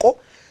ተላቆ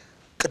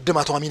ቅድም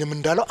አቶ አሚንም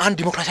እንዳለው አንድ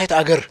ዲሞክራሲያዊ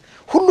አገር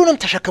ሁሉንም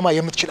ተሸክማ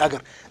የምትችል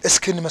አገር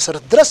እስክን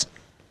መሰረት ድረስ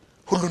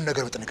ሁሉን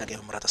ነገር በጥንቃቄ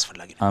መምራት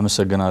አስፈላጊ ነው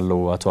አመሰግናለሁ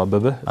አቶ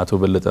አበበ አቶ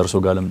በለጠ እርሶ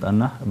ጋር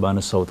ልምጣና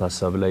ባነሳው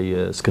ሐሳብ ላይ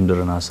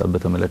እስክንድርና ሐሳብ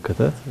በተመለከተ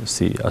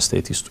እስቲ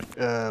አስተያየት ይስጡኝ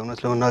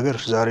እውነት ለመናገር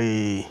ዛሬ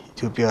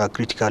ኢትዮጵያ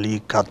ክሪቲካሊ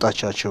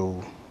ካጣቻቸው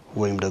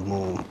ወይም ደግሞ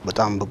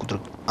በጣም በቁጥር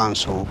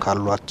አንሰው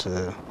ካሏት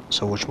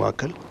ሰዎች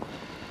መካከል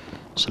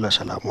ስለ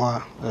ሰላሟ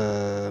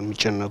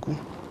የሚጨነቁ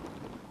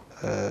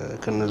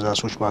ከነዛ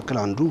ሰዎች መካከል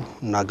አንዱ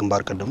እና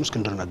ግንባር ቀደሙ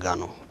እስክንድር ነጋ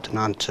ነው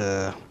ትናንት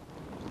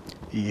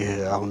ይሄ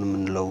አሁን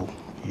ምንለው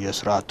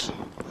የስርዓት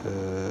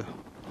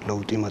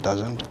ለውጥ ይመጣ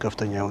ዘንድ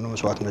ከፍተኛ የሆነ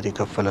መስዋዕትነት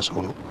የከፈለ ሰው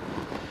ነው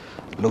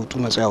ለውጡ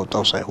ነፃ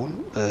ያወጣው ሳይሆን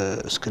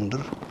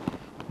እስክንድር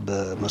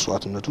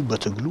በመስዋዕትነቱ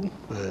በትግሉ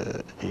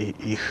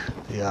ይህ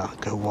ያ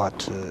ከህወሓት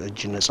እጅ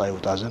ነፃ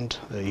ይወጣ ዘንድ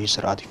ይህ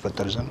ስርዓት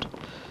ይፈጠር ዘንድ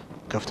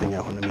ከፍተኛ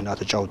የሆነ ሚና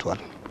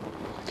ተጫውቷል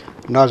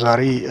እና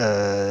ዛሬ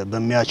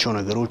በሚያቸው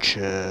ነገሮች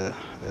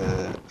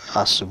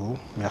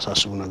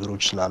የሚያሳስቡ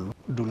ነገሮች ስላሉ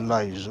ዱላ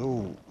ይዘው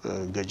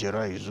ገጀራ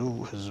ይዘው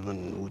ህዝብን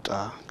ውጣ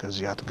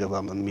ከዚህ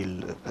አትገባም የሚል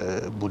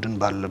ቡድን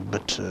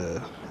ባለበት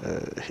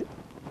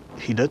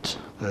ሂደት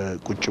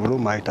ቁጭ ብሎ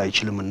ማየት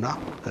አይችልምና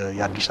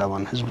የአዲስ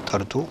አበባን ህዝብ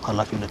ጠርቶ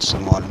ኃላፊነት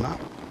ተሰማዋልና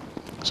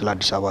ስለ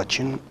አዲስ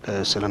አበባችን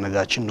ስለ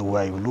ነጋችን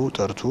ንዋይ ብሎ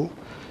ጠርቶ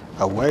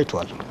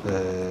አዋይቷል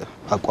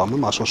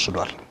አቋምም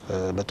አስወስዷል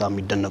በጣም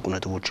የሚደነቁ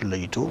ነጥቦችን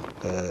ለይቶ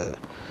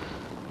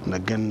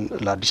ነገን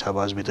ለአዲስ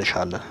አበባ ህዝብ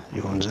የተሻለ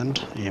ይሆን ዘንድ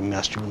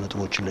የሚያስችሉ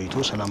ነጥቦችን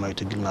ለይቶ ሰላማዊ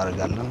ትግል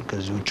እናደርጋለን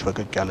ከዚህ ውጭ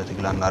ፈቀቅ ያለ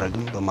ትግል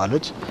እናደርግም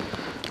በማለት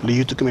ልዩ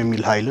ጥቅም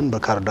የሚል ኃይልን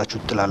በካርዳችሁ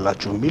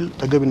ትጥላላችሁ የሚል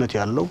ተገቢነት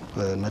ያለው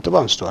ነጥብ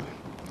አንስቷል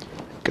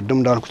ቅድም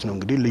እንዳልኩት ነው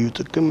እንግዲህ ልዩ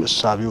ጥቅም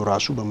እሳቤው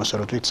ራሱ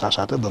በመሰረቱ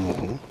የተሳሳተ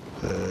በመሆኑ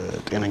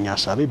ጤነኛ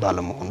ሐሳቤ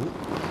ባለመሆኑ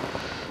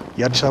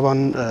የአዲስ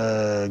አበባን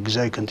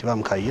ግዛይ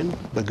ከንቲባም ካየን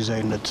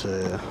በግዛይነት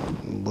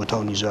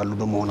ቦታውን ይዛሉ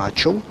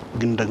በመሆናቸው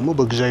ግን ደግሞ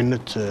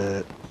በግዛይነት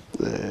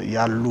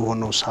ያሉ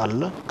ሆነው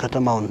ሳለ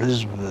ከተማውን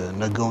ህዝብ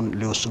ነገውን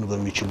ሊወስኑ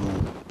በሚችሉ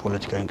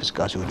ፖለቲካዊ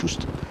እንቅስቃሴዎች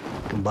ውስጥ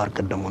ግንባር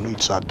ቀደም ሆነው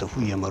የተሳተፉ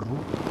እየመሩ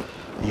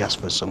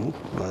እያስፈጸሙ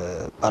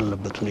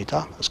ባለበት ሁኔታ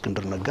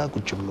እስክንድር ነጋ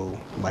ቁጭ ብሎ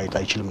ማየት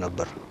አይችልም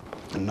ነበር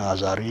እና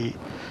ዛሬ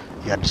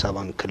የአዲስ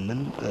አበባን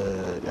ክልል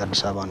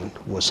የአዲስ አበባን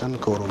ወሰን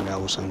ከኦሮሚያ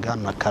ወሰን ጋር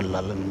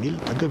እናካልላለን የሚል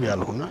ተገቢ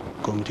ያልሆነ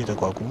ኮሚቴ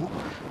ተቋቁሞ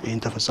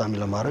ይህን ተፈጻሚ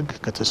ለማድረግ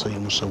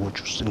ከተሰየሙ ሰዎች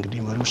ውስጥ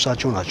እንግዲህ መሪው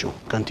እሳቸው ናቸው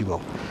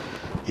ከንቲባው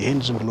ይሄን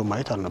ዝም ብሎ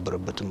ማየት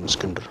አልነበረበትም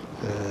እስክንድር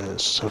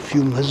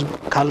ሰፊውም ህዝብ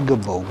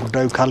ካልገባው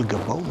ጉዳዩ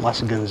ካልገባው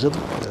ማስገንዘብ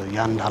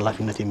ያን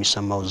ኃላፊነት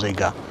የሚሰማው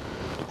ዜጋ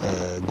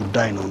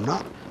ጉዳይ ነውና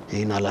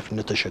ይሄን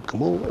ኃላፊነት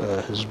ተሸክሞ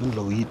ህዝብን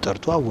ለውይይት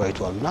ጠርቶ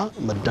አዋይቷልና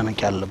መደነቅ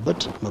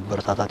ያለበት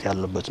መበረታታት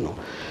ያለበት ነው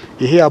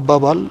ይሄ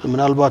አባባል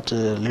ምናልባት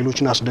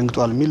ሌሎችን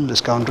አስደንግጧል ሚል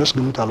እስካሁን ድረስ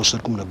ግምት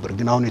አልወሰድኩም ነበር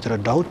ግን አሁን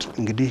የተረዳሁት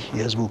እንግዲህ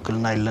የህዝብ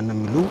ውክልና የለንም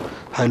የሚሉ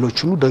ኃይሎች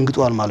ሁሉ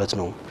ደንግጧል ማለት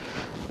ነው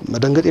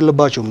መደንገጥ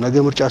የለባቸውም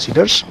ነገ ምርጫ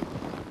ሲደርስ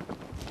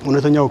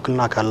እውነተኛ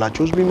ውክልና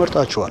ካላቸው ህዝብ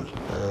ይመርጣቸዋል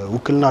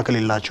ውክልና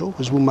ከሌላቸው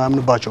ህዝቡ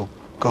ማያምንባቸው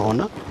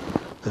ከሆነ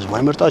ህዝቡ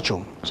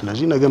አይመርጣቸውም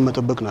ስለዚህ ነገ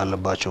መጠበቅ ነው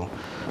ያለባቸው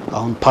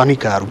አሁን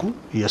ፓኒክ አያርጉ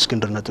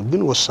የእስክንድር ነጥብ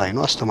ግን ወሳኝ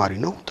ነው አስተማሪ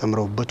ነው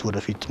ተምረውበት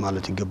ወደፊት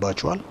ማለት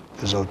ይገባቸዋል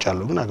እዛው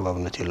ጫለው ግን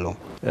አግባብነት የለውም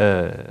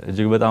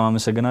እጅግ በጣም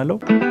አመሰግናለሁ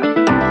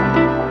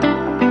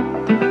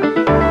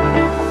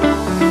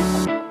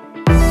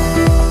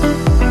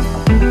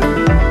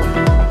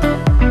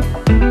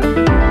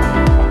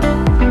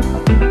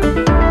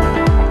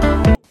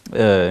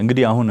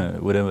እንግዲህ አሁን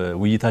ወደ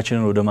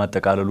ውይይታችንን ወደ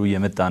ማጠቃለሉ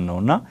እየመጣን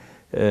ነውና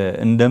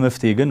እንደ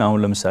መፍትሄ ግን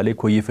አሁን ለምሳሌ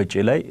ኮዬ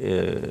ፈጬ ላይ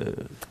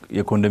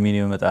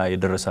የኮንዶሚኒየም መጣ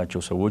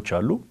የደረሳቸው ሰዎች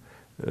አሉ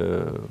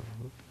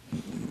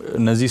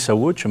እነዚህ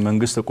ሰዎች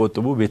መንግስት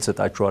ቆጥቡ ቤት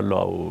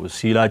ሰጣቸዋለሁ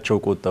ሲላቸው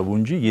ቆጠቡ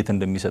እንጂ የት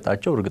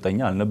እንደሚሰጣቸው እርግጠኛ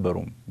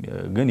አልነበሩም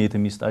ግን የት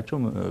የሚሰጣቸው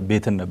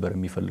ቤትን ነበር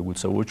የሚፈልጉት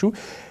ሰዎቹ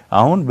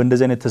አሁን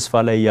በእንደዚህ አይነት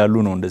ተስፋ ላይ ያሉ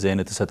ነው እንደዚህ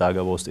አይነት ተሰጣ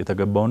ገባ ውስጥ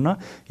የተገባውና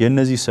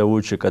የነዚህ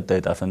ሰዎች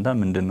ቀጣይ ጣፈንታ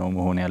ምንድነው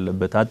መሆን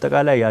ያለበት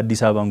አጠቃላይ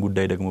የአዲስ አበባን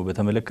ጉዳይ ደግሞ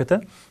በተመለከተ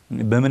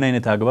በምን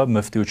አይነት አግባብ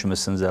መፍትሄዎች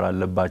መሰንዘር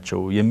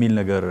አለባቸው የሚል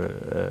ነገር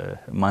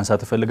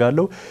ማንሳት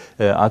ፈልጋለሁ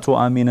አቶ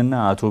አሚንና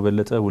አቶ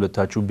በለጠ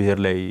ሁለታችሁ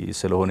ብሔር ላይ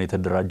ስለሆነ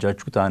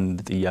የተደራጃችሁት አንድ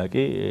ጥያቄ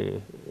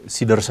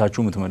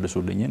ሲደርሳችሁ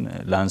ምትመልሱልኝን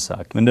ላንሳ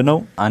ምንድነው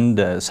አንድ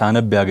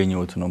ሳነብ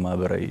ያገኘሁት ነው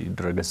ማህበራዊ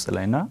ድረገጽ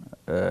ላይና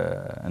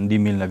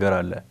እንዲሚል ነገር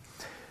አለ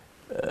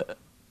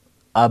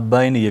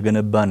አባይን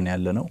እየገነባን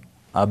ያለነው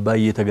አባይ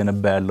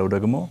እየተገነባ ያለው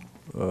ደግሞ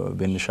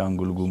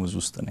ቤንሻንጉል ጉሙዝ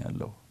ውስጥ ነው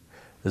ያለው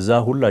እዛ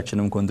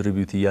ሁላችንም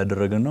ኮንትሪቢዩት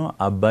እያደረግን ነው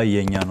አባይ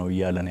የኛ ነው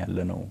ይያለን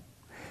ያለነው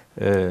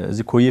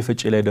እዚህ ኮዬ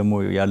ፈጬ ላይ ደግሞ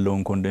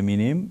ያለውን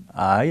ኮንዶሚኒየም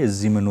አይ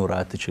እዚህ መኖር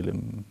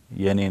አትችልም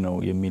የኔ ነው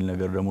የሚል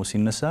ነገር ደግሞ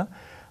ሲነሳ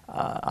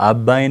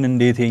አባይን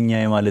እንዴት የኛ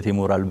ማለት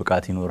የሞራል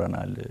ብቃት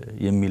ይኖረናል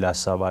የሚል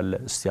ሐሳብ አለ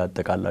እስቲ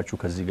አጠቃላችሁ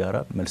ከዚህ ጋራ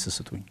መልስ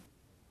ስጡኝ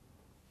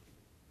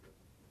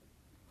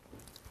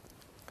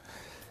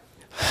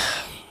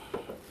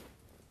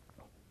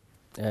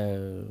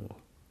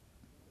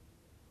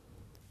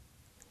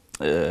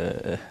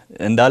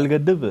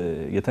እንዳልገድብ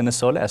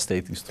የተነሳው ላይ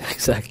አስተያየት ይስጡ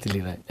ኤግዛክትሊ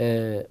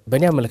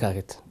በእኔ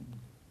አመለካከት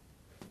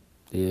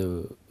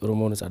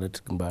የኦሮሞ ነጻነት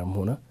ግንባርም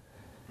ሆነ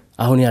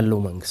አሁን ያለው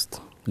መንግስት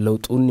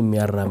ለውጡን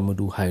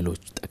የሚያራምዱ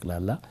ኃይሎች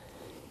ጠቅላላ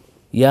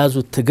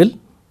ያዙት ትግል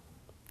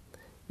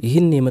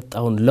ይህን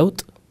የመጣውን ለውጥ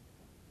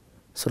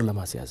ስር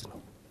ለማስያዝ ነው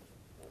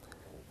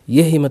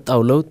ይህ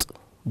የመጣው ለውጥ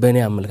በእኔ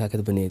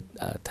አመለካከት በእኔ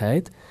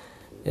ታይት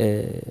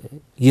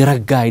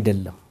ይረጋ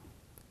አይደለም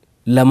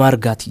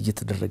ለማርጋት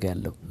እየተደረገ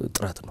ያለው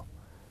ጥረት ነው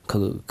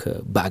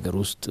በአገር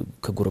ውስጥ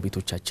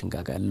ከጎረቤቶቻችን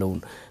ጋር ያለውን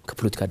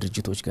ከፖለቲካ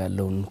ድርጅቶች ጋር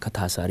ያለውን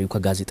ከታሳሪው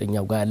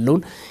ከጋዜጠኛው ጋር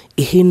ያለውን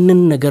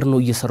ይሄንን ነገር ነው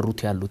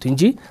እየሰሩት ያሉት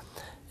እንጂ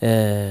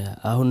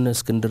አሁን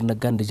እስክንድር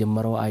ነጋ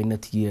እንደጀመረው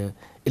አይነት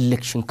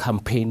የኤሌክሽን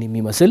ካምፔን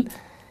የሚመስል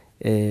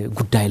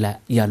ጉዳይ ላይ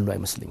ያሉ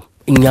አይመስልኝ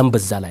እኛም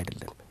በዛ ላይ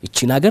አይደለም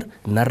እቺን ሀገር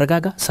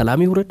እናረጋጋ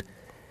ሰላም ይውረድ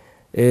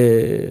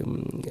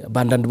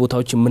በአንዳንድ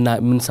ቦታዎች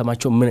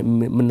የምንሰማቸው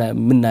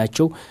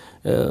የምናያቸው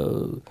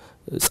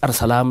ጸረ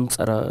ሰላም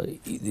ጸረ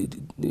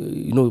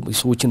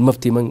ሰዎችን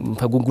መፍትሄ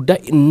መንፈጉን ጉዳይ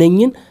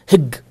እነኝን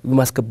ህግ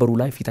በማስከበሩ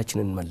ላይ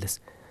ፊታችንን እንመልስ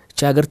እቺ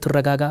ሀገር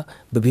ትረጋጋ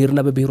በብሔርና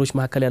በብሔሮች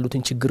መካከል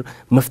ያሉትን ችግር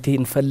መፍትሄ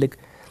እንፈልግ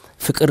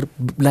ፍቅር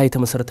ላይ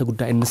የተመሰረተ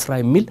ጉዳይ እንስራ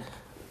የሚል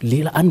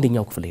ሌላ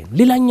አንደኛው ክፍል ነው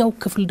ሌላኛው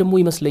ክፍል ደግሞ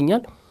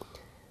ይመስለኛል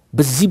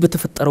በዚህ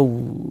በተፈጠረው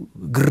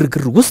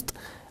ግርግር ውስጥ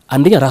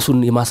አንደኛ ራሱን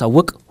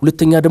የማሳወቅ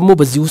ሁለተኛ ደግሞ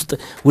በዚህ ውስጥ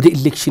ወደ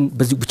ኢሌክሽን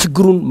በዚህ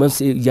ችግሩን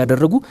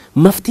ያደረጉ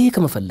መፍትሄ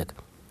ከመፈለግ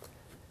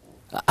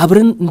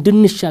አብረን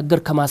እንድንሻገር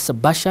ከማሰብ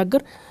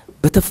ባሻገር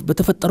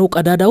በተፈጠረው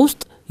ቀዳዳ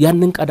ውስጥ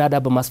ያንን ቀዳዳ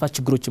በማስፋት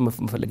ችግሮችን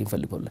መፈለግ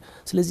ይፈልጋሉ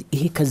ስለዚህ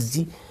ይሄ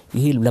ከዚህ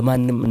ይሄ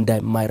ለማንም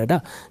እንዳይማይረዳ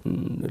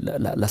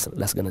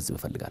ላስገነዝብ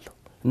ፈልጋለሁ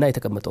እና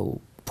የተቀመጠው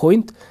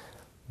ፖይንት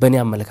በእኔ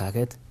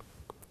አመለካከት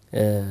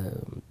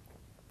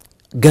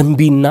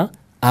ገንቢና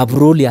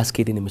አብሮ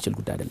ሊያስኬድን የሚችል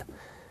ጉዳይ አይደለም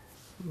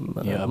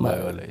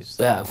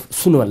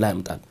እሱን ወላ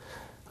ያምጣል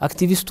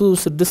አክቲቪስቱ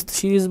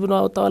 6000 ህዝብ ነው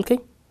አወጣው አልከኝ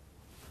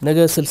ነገ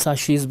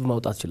 60000 ህዝብ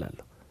ማውጣት ይችላል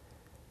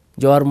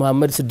ጀዋር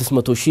መሐመድ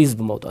 600000 ህዝብ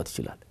ማውጣት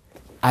ይችላል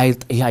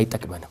ይሄ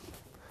አይጠቅመንም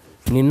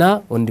እኔና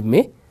ወንድሜ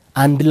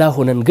አንድ ላይ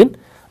ሆነን ግን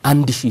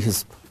 1000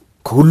 ህዝብ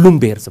ከሁሉም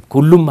ብሔረሰብ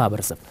ከሁሉም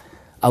ማህበረሰብ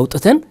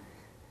አውጥተን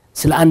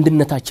ስለ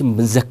አንድነታችን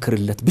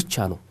ብንዘክርለት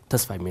ብቻ ነው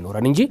ተስፋ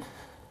የሚኖረን እንጂ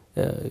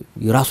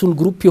የራሱን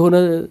ግሩፕ የሆነ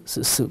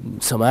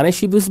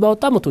 80000 ህዝብ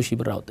አወጣ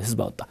 100000 ህዝብ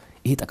አወጣ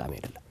ይሄ ጠቃሚ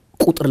አይደለም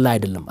ቁጥር ላይ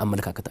አይደለም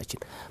አመለካከታችን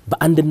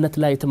በአንድነት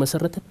ላይ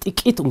የተመሰረተ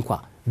ጥቂት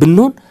እንኳን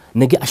ብንሆን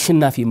ነገ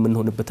አሸናፊ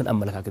የምንሆንበትን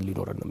አመለካከት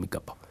ሊኖረን ነው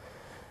የሚገባው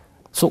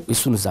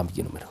እሱን እዛም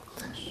ብዬ ነው ማለት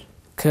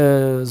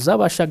ከዛ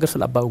ባሻገር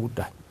ስለ አባው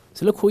ጉዳይ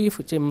ስለ ኮዬ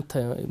ፍጬ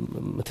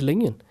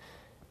ምትለኝን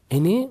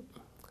እኔ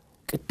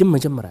ቅድም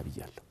መጀመሪያ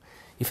ብያለሁ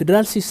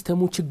የፌደራል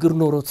ሲስተሙ ችግር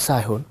ኖሮት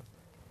ሳይሆን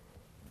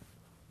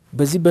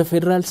በዚህ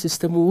በፌደራል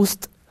ሲስተሙ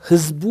ውስጥ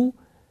ህዝቡ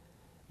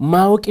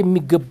ማወቅ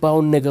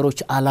የሚገባውን ነገሮች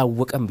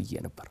አላወቀም ብዬ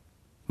ነበር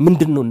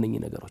ምንድነው እነኚህ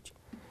ነገሮች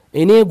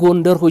እኔ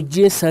ጎንደር ሆጄ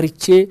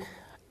ሰርቼ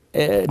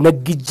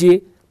ነግጄ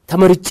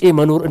ተመርጬ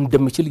መኖር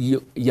እንደምችል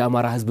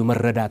ያማራ ህዝብ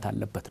መረዳት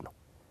አለበት ነው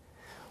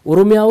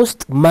ኦሮሚያ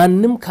ውስጥ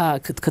ማንንም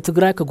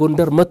ከትግራይ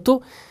ከጎንደር መጥቶ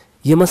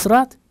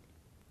የመስራት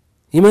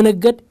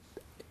የመነገድ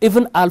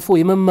ኢቭን አልፎ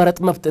የመመረጥ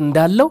መብት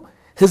እንዳለው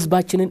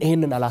ህዝባችንን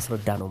ይሄንን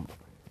አላስረዳ ነው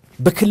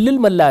በክልል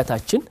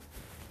መላያታችን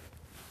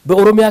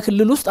በኦሮሚያ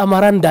ክልል ውስጥ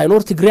አማራ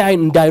እንዳይኖር ትግራይ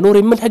እንዳይኖር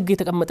የሚል ህግ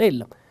የተቀመጠ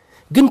የለም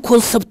ግን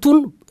ኮንሰፕቱን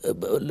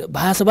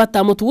በ27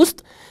 አመት ውስጥ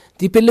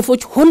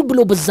ቲፒኤልኤፎች ሆን ብሎ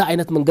በዛ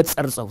አይነት መንገድ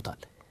ጸርጸውታል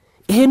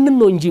ይሄንን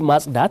ነው እንጂ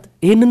ማጽዳት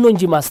ይሄንን ነው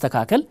እንጂ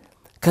ማስተካከል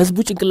ከህዝቡ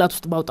ጭንቅላት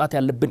ውስጥ ማውጣት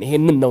ያለብን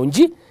ይሄንን ነው እንጂ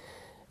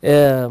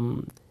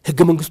ህገ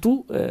መንግስቱ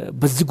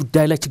በዚህ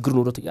ጉዳይ ላይ ችግር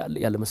ኖሮት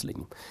ያለ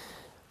መስለኝም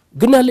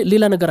ግን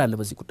ሌላ ነገር አለ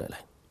በዚህ ጉዳይ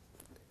ላይ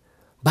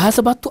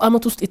በ27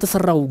 አመት ውስጥ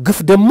የተሰራው ግፍ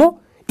ደግሞ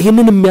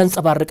ይሄንን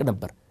የሚያንጸባርቅ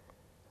ነበር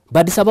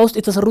በአዲስ አበባ ውስጥ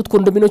የተሰሩት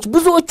ኮንዶሚኒየሞች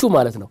ብዙዎቹ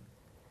ማለት ነው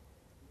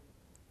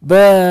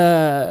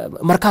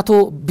በመርካቶ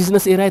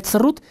ቢዝነስ ኤሪያ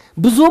የተሰሩት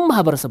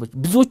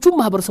ብዙዎቹ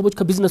ማህበረሰቦች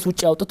ከቢዝነስ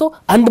ውጪ አውጥቶ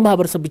አንድ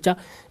ማህበረሰብ ብቻ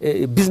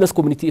ቢዝነስ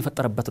ኮሚኒቲ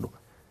የፈጠረበት ነው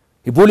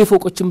የቦሌ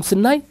ፎቆችም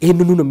ስናይ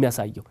ይሄንኑ ነው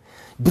የሚያሳየው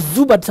ብዙ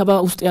በአዲስ አበባ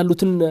ውስጥ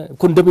ያሉትን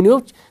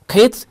ኮንዶሚኒየሞች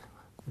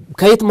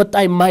ከየት መጣ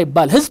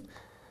የማይባል ህዝብ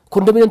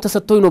ኮንዶሚኒየም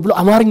ተሰጥቶኝ ነው ብሎ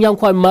አማርኛ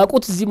እንኳን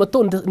ማያውቁት እዚህ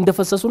መጥተው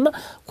እንደፈሰሱና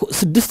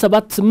 6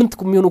 7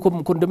 8 የሚሆኑ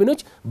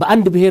ኮንዶሚኒየሞች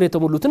በአንድ ብሔር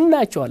የተሞሉትን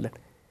እናያቸዋለን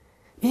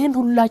ይሄን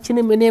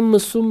ሁላችንም እኔም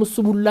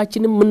እሱም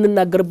ሁላችንም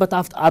ምንናገርበት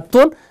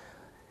አፍቶን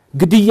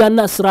ግድያና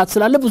እስራት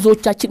ስላለ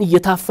ብዙዎቻችን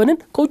እየታፈንን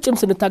ከውጭም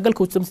ስንታገል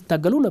ከውጭም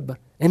ሲታገሉ ነበር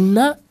እና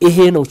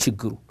ይሄ ነው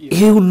ችግሩ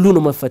ይሄ ሁሉ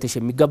ነው መፈተሽ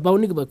የሚገባው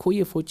ንግ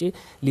በኮዬ ፎጬ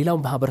ሌላው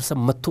ማህበረሰብ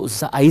መጥቶ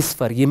እዛ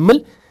አይስፈር ይምል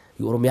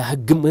የኦሮሚያ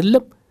ህግም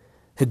የለም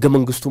ህገ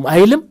መንግስቱም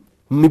አይልም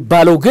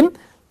የሚባለው ግን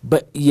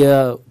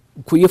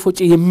የኮዬ ፎጬ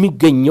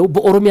የሚገኘው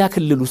በኦሮሚያ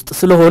ክልል ውስጥ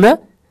ስለሆነ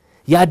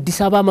የአዲስ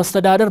አበባ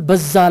መስተዳደር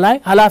በዛ ላይ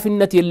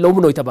ኃላፊነት የለውም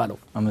ነው የተባለው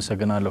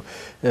አመሰግናለሁ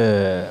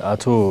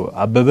አቶ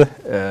አበበ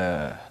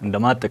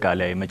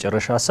እንደማጠቃለያ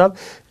የመጨረሻ ሐሳብ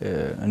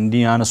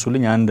እንዲህ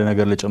ያነሱልኝ አንድ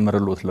ነገር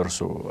ለጨመረልዎት ለርሶ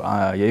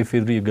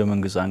የኢፌድሪ ህገ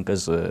መንግስት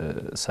አንቀጽ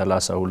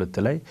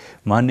 32 ላይ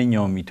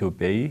ማንኛውም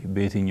ኢትዮጵያዊ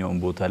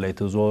በየትኛውም ቦታ ላይ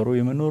ተዘዋውሮ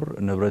የመኖር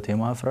ንብረት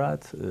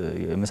የማፍራት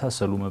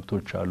የመሳሰሉ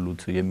መብቶች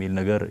አሉት የሚል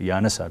ነገር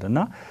ያነሳልና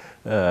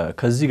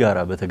ከዚህ ጋራ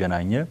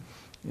በተገናኘ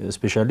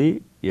ስፔሻሊ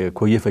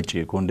የኮዬ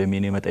ፈጬ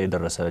ኮንዶሚኒየም መጣ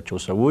የደረሳቸው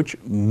ሰዎች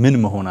ምን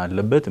መሆን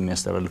አለበት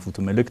የሚያስተላልፉት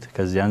መልእክት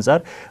ከዚህ አንፃር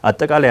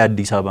አጠቃላይ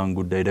አዲስ አበባን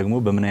ጉዳይ ደግሞ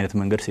በምን አይነት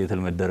መንገድ ሴትል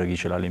መደረግ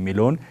ይችላል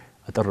የሚለውን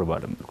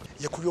አጠርባለ መልኩ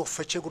የኮዬ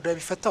ፈጬ ጉዳይ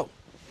ቢፈታው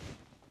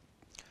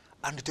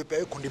አንድ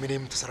ኢትዮጵያዊ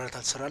ኮንዶሚኒየም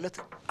ተሰራለት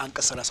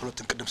አንቀጽ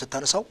 32ን ቅድም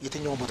ስታነሳው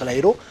የትኛው ቦታ ላይ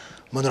ሄዶ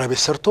መኖሪያ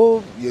ቤት ሰርቶ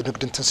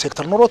የንግድ እንትን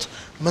ሴክተር ኖሮት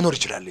መኖር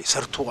ይችላል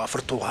ሰርቶ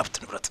አፍርቶ ሀብት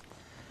ንብረት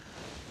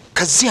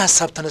ከዚህ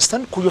ሐሳብ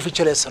ተነስተን ኮዬ ፈጬ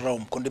ላይ ያሰራው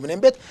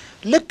ኮንዶሚኒየም ቤት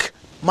ልክ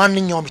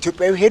ማንኛውም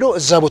ኢትዮጵያዊ ሄዶ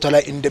እዛ ቦታ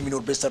ላይ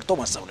እንደሚኖር ቤት ሰርቶ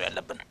ማሰብ ነው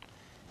ያለብን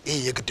ይሄ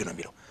የግድ ነው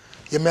የሚለው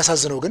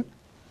የሚያሳዝነው ግን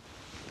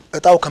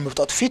እጣው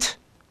ከመብጣቱ ፊት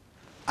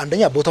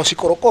አንደኛ ቦታው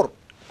ሲቆረቆር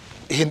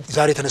ይሄን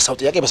ዛሬ ተነሳው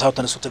ጥያቄ በሳው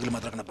ተነስቶ ትግል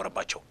ማድረግ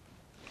ነበረባቸው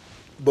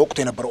በወቅቱ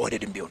የነበረው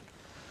ኦህዴድም ቢሆን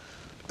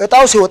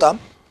እጣው ሲወጣም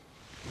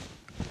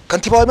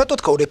ከንቲባው የመጡት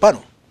ከኦዴፓ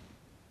ነው።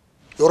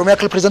 የኦሮሚያ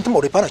ክልል ፕሬዝዳንትም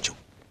ኦዴፓ ናቸው።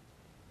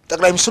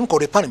 ጠቅላይ ሚኒስትሩም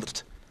ከኦዴፓ ነው የመጡት።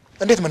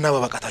 እንዴት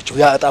መናበባቃታቸው?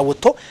 ያ እጣው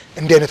ወጥቶ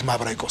እንዲህ አይነት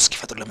ማህበራዊ ቀውስ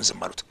እስኪፈጥር ለምን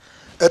ዝም አሉት?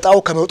 እጣው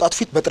ከመውጣቱ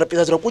ፊት በጠረጴዛ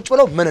ዙሪያ ቁጭ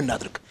ብለው ምን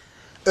እናድርግ፣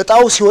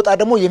 እጣው ሲወጣ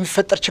ደግሞ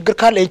የሚፈጠር ችግር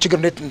ካለ ይህን ችግር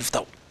እንዴት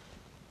እንፍታው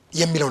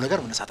የሚለው ነገር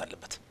መነሳት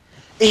አለበት።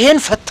 ይሄን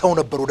ፈተው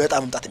ነበር ወደ እጣ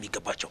መምጣት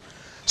የሚገባቸው።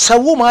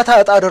 ሰው ማታ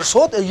እጣ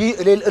ደርሶት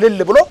እልል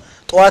ብሎ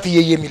ጠዋት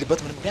የሚልበት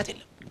ምንም ምክንያት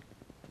የለም።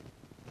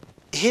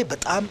 ይሄ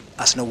በጣም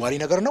አስነዋሪ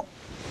ነገር ነው።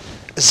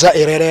 እዛ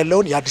ኤሪያ ላይ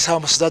ያለውን የአዲስ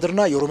አበባ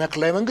መስተዳድርና የኦሮሚያ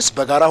ክልላዊ መንግስት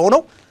በጋራ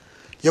ሆነው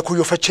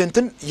የኩዮ ፈቼ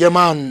እንትን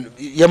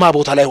የማ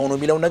ቦታ ላይ ሆኖ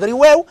የሚለውን ነገር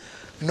ይወያዩ።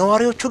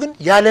 ነዋሪዎቹ ግን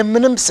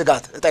ያለምንም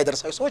ስጋት እጣ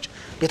የደረሳቸው ሰዎች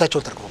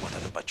ቤታቸውን ተረክበው መግባት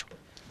አለባቸው።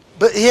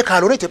 ይሄ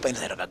ካልሆነ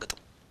ኢትዮጵያዊነት አይረጋገጥም።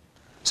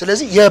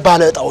 ስለዚህ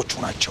የባለ እጣዎቹ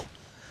ናቸው።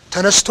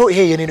 ተነስቶ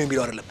ይሄ የኔ ነው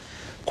የሚለው አይደለም።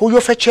 ኩዮ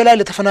ፈቼ ላይ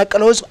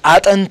ለተፈናቀለው ህዝብ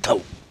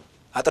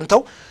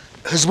አጥንተው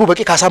ህዝቡ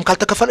በቂ ካሳም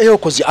ካልተከፈለ ይሄው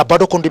እኮ እዚህ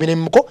አባዶ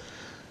ኮንዶሚኒየም እኮ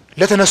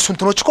ለተነሱ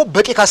እንትኖች እኮ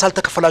በቂ ካሳ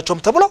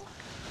አልተከፈላቸውም ተብሎ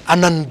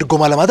አንዳንድ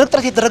ድጎማ ለማድረግ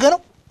ጥረት የተደረገ ነው።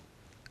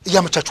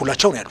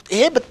 እያመቻቹላቸው ነው ያሉት።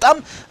 ይሄ በጣም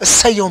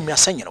እሰየው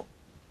የሚያሰኝ ነው።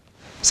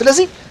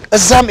 ስለዚህ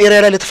እዛም ኤሪያ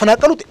ላይ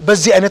ለተፈናቀሉት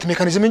በዚህ አይነት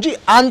ሜካኒዝም እንጂ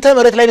አንተ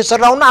መሬት ላይ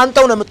ተሰራውና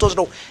አንተው ነው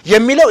የምትወስደው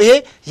የሚለው ይሄ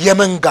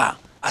የመንጋ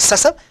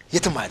አስተሳሰብ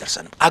የትም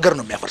አያደርሰንም። አገር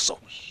ነው የሚያፈርሰው።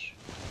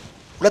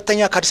 ሁለተኛ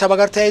ከአዲስ አበባ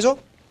ጋር ተያይዞ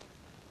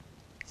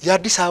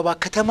የአዲስ አበባ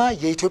ከተማ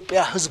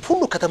የኢትዮጵያ ህዝብ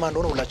ሁሉ ከተማ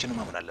እንደሆነ ሁላችንም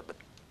ማመን አለብን።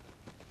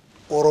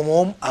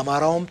 ኦሮሞውም፣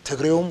 አማራውም፣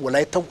 ትግሬውም፣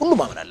 ወላይታውም ሁሉ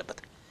ማመን አለበት።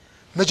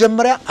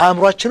 መጀመሪያ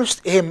አእምሯችን ውስጥ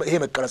ይሄ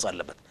መቀረጽ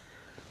አለበት።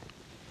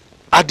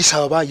 አዲስ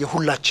አበባ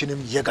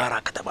የሁላችንም የጋራ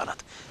ከተማ ናት።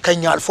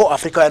 ከኛ አልፎ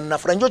አፍሪካውያንና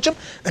ፈረንጆችም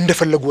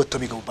እንደፈለጉ ወጥተው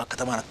የሚገቡባት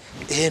ከተማ ናት።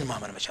 ይሄን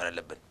ማመን መቻል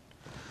አለብን።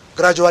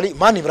 ግራጁዋሊ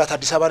ማን ይምራት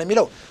አዲስ አበባ ነው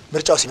የሚለው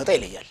ምርጫው ሲመጣ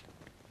ይለያል።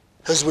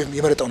 ህዝቡ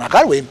የመረጠውን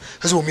አካል ወይም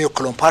ህዝቡ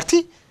የሚወክለውን ፓርቲ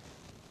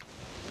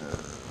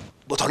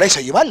ቦታው ላይ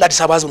ይሰይማል። ለአዲስ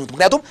አበባ ህዝብ ነው።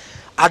 ምክንያቱም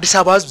አዲስ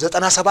አበባ ህዝብ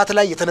 97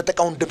 ላይ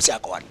የተነጠቀውን ድምጽ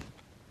ያውቀዋል።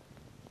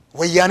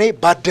 ወያኔ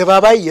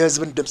በአደባባይ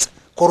የህዝብን ድምጽ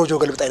ኮሮጆ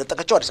ገልብጣ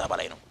የነጠቀችው አዲስ አበባ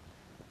ላይ ነው።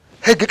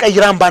 ህግ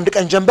ቀይራን በአንድ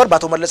ቀን ጀንበር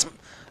በአቶ መለስ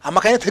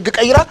አማካኝነት ህግ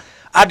ቀይራ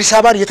አዲስ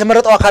አበባን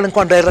የተመረጠው አካል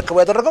እንኳን እንዳይረከቡ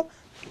ያደረገው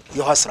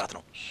የውሃ ስርዓት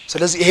ነው።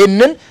 ስለዚህ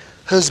ይሄንን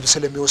ህዝብ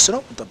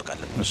ስለሚወስነው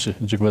እንጠብቃለን። እሺ፣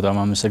 እጅግ በጣም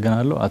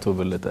አመሰግናለሁ። አቶ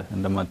በለጠ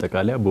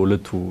እንደማጠቃለያ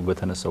በሁለቱ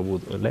በተነሳው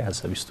ላይ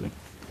ሐሳብ ይስጡኝ።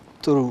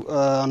 ጥሩ።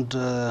 አንድ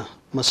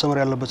መሰመር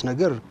ያለበት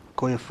ነገር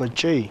ኩዮ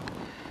ፈቼ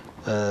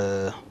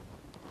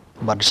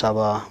በአዲስ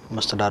አበባ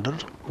መስተዳድር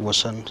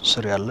ወሰን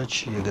ስር ያለች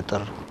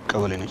የገጠር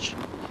ቀበሌ ነች።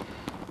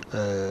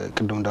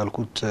 ቅድም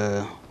እንዳልኩት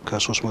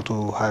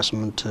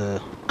ከ328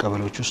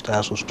 ቀበሌዎች ውስጥ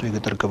 23ቱ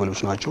የገጠር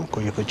ቀበሌዎች ናቸው።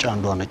 ኩዮ ፈቼ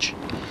አንዷ ነች።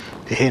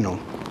 ይሄ ነው።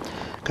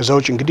 ከዛ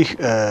ውጭ እንግዲህ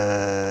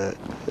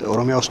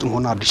ኦሮሚያ ውስጥም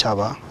ሆነ አዲስ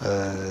አበባ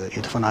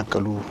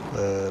የተፈናቀሉ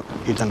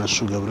የተነሱ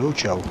ገበሬዎች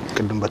ያው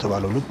ቅድም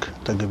በተባለው ልክ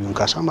ተገቢውን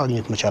ካሳ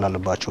ማግኘት መቻል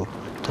አለባቸው።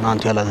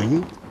 ትናንት ያላገኙ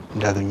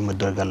እንዲያገኙ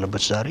መደረግ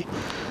አለበት። ዛሬ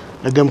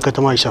ነገም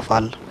ከተማ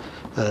ይሰፋል።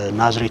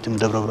 ናዝሬትም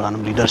ደብረ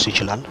ብርሃንም ሊደርስ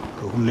ይችላል።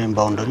 ሁሌም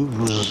ባውንደሪው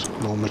ሉዝ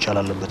ነው መቻል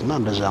አለበትና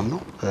እንደዛም ነው።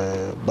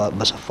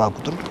 በሰፋ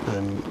ቁጥር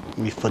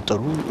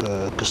የሚፈጠሩ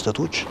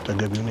ክስተቶች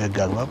ተገቢውን የህግ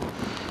አግባብ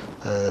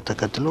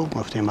ተከትለው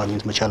መፍትሄ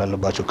ማግኘት መቻል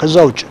አለባቸው። ከዛ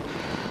ውጭ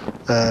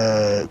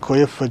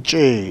ኩዮ ፈቼ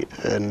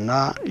እና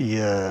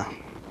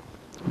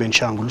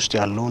የቤንሻንጉል ውስጥ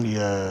ያለውን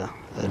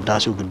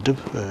የህዳሴው ግድብ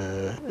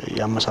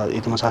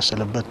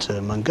የተመሳሰለበት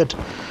መንገድ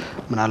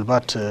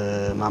ምናልባት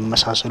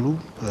ማመሳሰሉ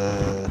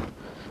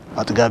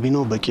አጥጋቢ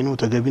ነው፣ በቂ ነው፣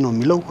 ተገቢ ነው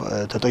የሚለው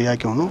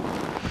ተጠያቂ ሆኖ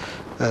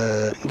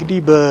እንግዲህ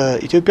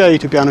በኢትዮጵያ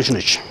የኢትዮጵያኖች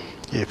ነች።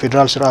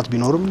 የፌዴራል ስርዓት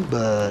ቢኖርም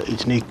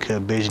በኢትኒክ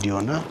ቤዝድ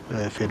የሆነ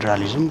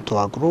ፌዴራሊዝም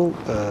ተዋቅሮ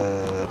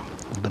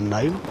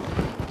ብናይም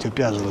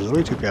ኢትዮጵያ ዞሮ ዞሮ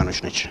ኢትዮጵያኖች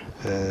ነች።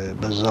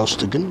 በዛ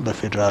ውስጥ ግን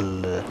በፌዴራል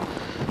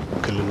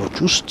ክልሎች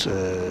ውስጥ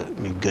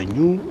የሚገኙ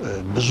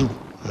ብዙ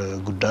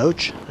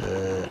ጉዳዮች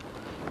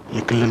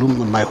የክልሉም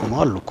የማይሆኑ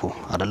አሉ እኮ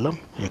አይደለም።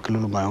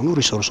 የክልሉ የማይሆኑ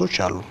ሪሶርሶች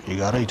አሉ።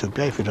 የጋራ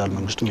ኢትዮጵያ የፌዴራል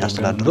መንግስቱ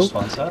የሚያስተዳድረው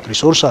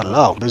ሪሶርስ አለ።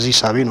 አዎ፣ በዚህ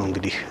ሳቤ ነው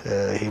እንግዲህ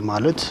ይሄ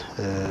ማለት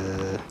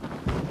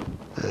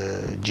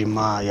ጅማ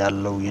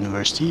ያለው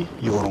ዩኒቨርሲቲ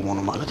የኦሮሞ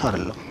ነው ማለት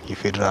አይደለም።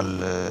 የፌዴራል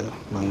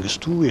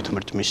መንግስቱ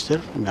የትምህርት ሚኒስቴር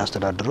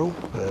የሚያስተዳድረው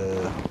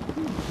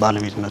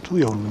ባለቤትነቱ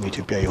የሁሉም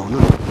ኢትዮጵያ የሆነ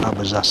እና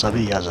በዛ ሳቤ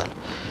ይያዛል።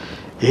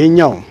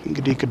 ይሄኛው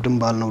እንግዲህ ቅድም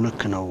ባልነው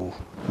ልክ ነው።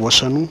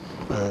 ወሰኑ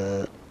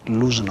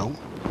ሉዝ ነው።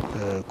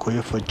 ኩዮ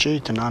ፈቼ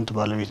ትናንት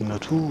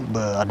ባለቤትነቱ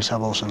በአዲስ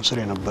አበባ ወሰን ስር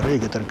የነበረ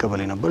የገጠር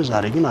ቀበሌ ነበር።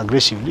 ዛሬ ግን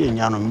አግሬሲቭሊ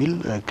እኛ ነው የሚል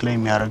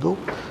ክሌም ያደረገው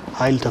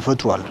ኃይል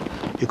ተፈጥሯል።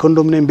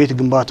 የኮንዶሚኒየም ቤት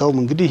ግንባታውም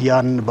እንግዲህ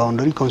ያን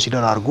ባውንደሪ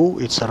ኮንሲደር አድርጎ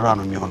የተሰራ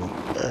ነው የሚሆነው።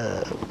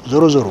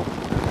 ዞሮ ዞሮ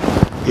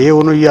ይሄ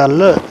ሆኖ እያለ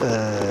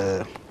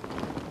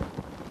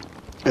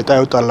እጣ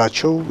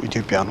ይወጣላቸው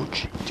ኢትዮጵያኖች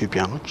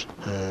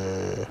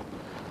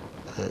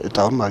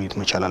እጣውን ማግኘት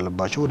መቻል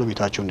አለባቸው። ወደ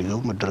ቤታቸው እንዲገቡ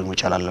መደረግ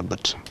መቻል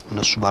አለበት።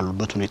 እነሱ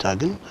ባሉበት ሁኔታ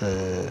ግን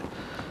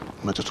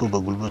መጥቶ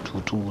በጉልበት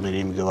ውጡ ነው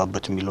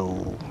የሚገባበት የሚለው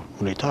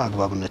ሁኔታ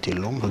አግባብነት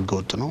የለውም። ህገ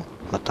ወጥ ነው፣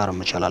 መታረም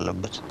መቻል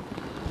አለበት።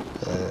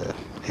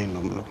 ይሄን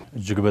ነው ማለት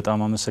እጅግ በጣም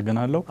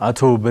አመሰግናለሁ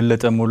አቶ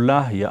በለጠ ሞላ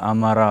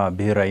የአማራ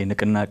ብሔራዊ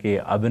ንቅናቄ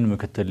አብን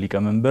ምክትል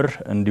ሊቀመንበር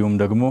እንዲሁም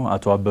ደግሞ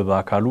አቶ አበባ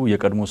አካሉ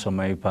የቀድሞ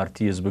ሰማያዊ ፓርቲ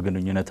የህዝብ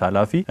ግንኙነት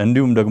ኃላፊ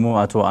እንዲሁም ደግሞ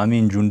አቶ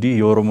አሚን ጁንዲ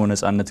የኦሮሞ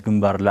ነጻነት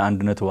ግንባር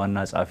ለአንድነት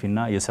ዋና ጻፊና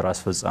የሥራ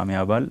አስፈጻሚ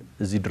አባል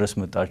እዚህ ድረስ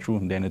መጣችሁ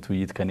እንደ አይነት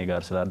ውይይት ከኔ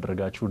ጋር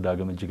ስላደረጋችሁ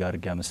ዳግም እጅግ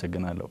አድርጌ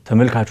አመሰግናለሁ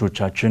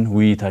ተመልካቾቻችን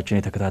ውይይታችን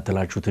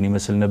የተከታተላችሁትን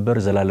ይመስል ነበር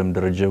ዘላለም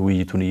ደረጀ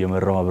ውይይቱን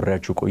እየመራው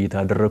አብሬያችሁ ቆይታ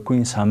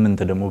አደረኩኝ ሳምንት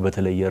ደግሞ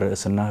በተለየ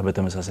ርዕስና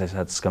በተመሳሳይ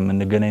ሰዓት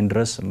እስከምንገናኝ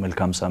ድረስ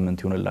መልካም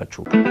ሳምንት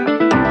ይሁንላችሁ